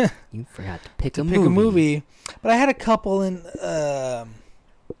 You forgot to pick a movie. But I had a couple in the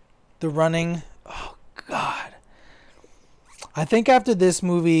running. Oh, God. I think after this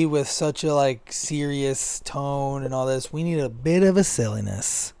movie with such a like serious tone and all this, we need a bit of a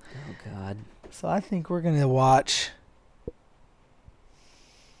silliness. Oh, God. So I think we're going to watch...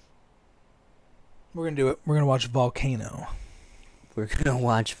 We're going to do it. We're going to watch Volcano. we're gonna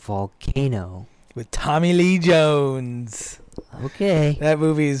watch Volcano with Tommy Lee Jones. Okay. That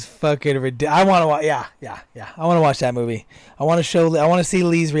movie is fucking ridiculous. I want to watch. Yeah. I want to watch that movie. I want to see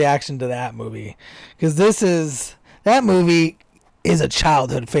Lee's reaction to that movie, because that movie is a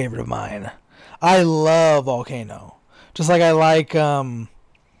childhood favorite of mine. I love Volcano, just like I like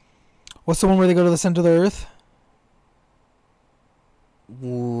what's the one where they go to the center of the earth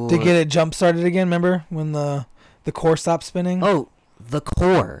to get it jump started again? Remember when the core stopped spinning? Oh. The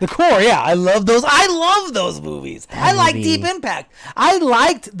Core. The Core, yeah. I love those movies. I like Deep Impact. I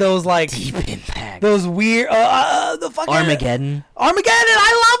liked those Deep Impact. Those weird the fucking Armageddon.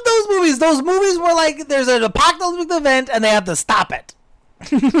 I love those movies. Those movies where there's an apocalyptic event and they have to stop it.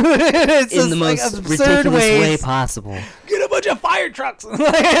 It's in the most ridiculous way possible. Get a bunch of fire trucks. We're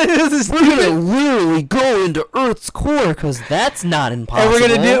gonna literally go into Earth's core because that's not impossible.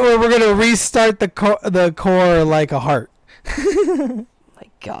 And we're gonna restart the core like a heart. My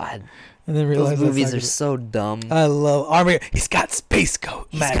God, and then realize those movies are so dumb. I love Armageddon. He's got space coat.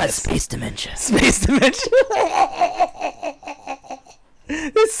 He's got space dementia.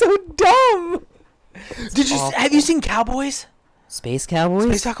 It's so dumb. Have you seen Cowboys? Space Cowboys?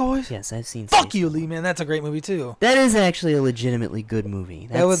 Space Cowboys? Yes, I've seen. Fuck you, Lee, man. That's a great movie too. That is actually a legitimately good movie.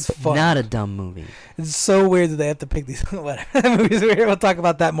 That was fun. Not a dumb movie. It's so weird that they have to pick these. Whatever. That movie's weird. We'll talk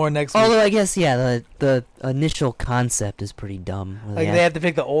about that more next week. Although I guess the initial concept is pretty dumb. Like they have to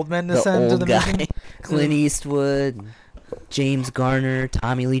pick the old men to send to the mission. Clint Eastwood, James Garner,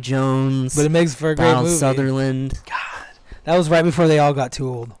 Tommy Lee Jones. But it makes for a great Donald movie. Sutherland. God, that was right before they all got too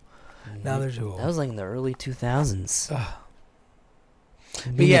old. Now they're too old. That was like in the early 2000s.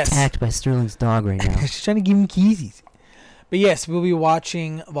 I'm But being yes, attacked by Sterling's dog right now. She's trying to give him keys. But yes, we'll be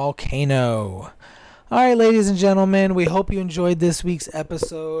watching Volcano. All right, ladies and gentlemen, we hope you enjoyed this week's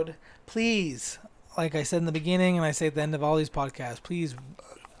episode. Please, like I said in the beginning, and I say at the end of all these podcasts, please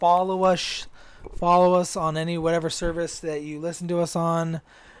follow us. Follow us on whatever service that you listen to us on.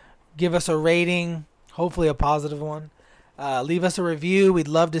 Give us a rating, hopefully a positive one. Leave us a review. We'd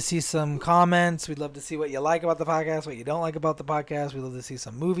love to see some comments. We'd love to see what you like about the podcast, what you don't like about the podcast. We'd love to see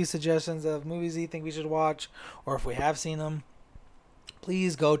some movie suggestions of movies you think we should watch, or if we have seen them.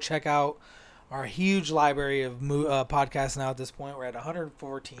 Please go check out our huge library of podcasts now at this point. We're at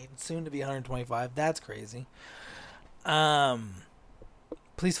 114, soon to be 125. That's crazy.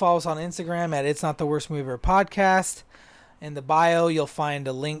 Please follow us on Instagram at ItsNotTheWorstMovieEver podcast. In the bio, you'll find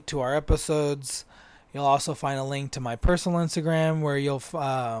a link to our episodes. You'll also find a link to my personal Instagram where you'll,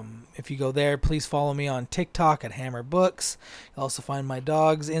 if you go there, please follow me on TikTok at Hammer Books. You'll also find my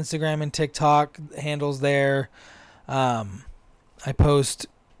dog's Instagram and TikTok handles there. I post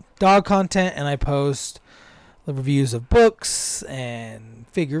dog content and I post the reviews of books and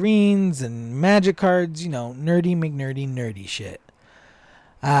figurines and magic cards, nerdy McNerdy shit.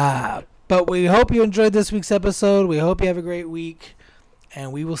 But we hope you enjoyed this week's episode. We hope you have a great week,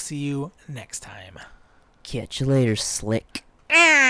 and we will see you next time. Catch you later, slick.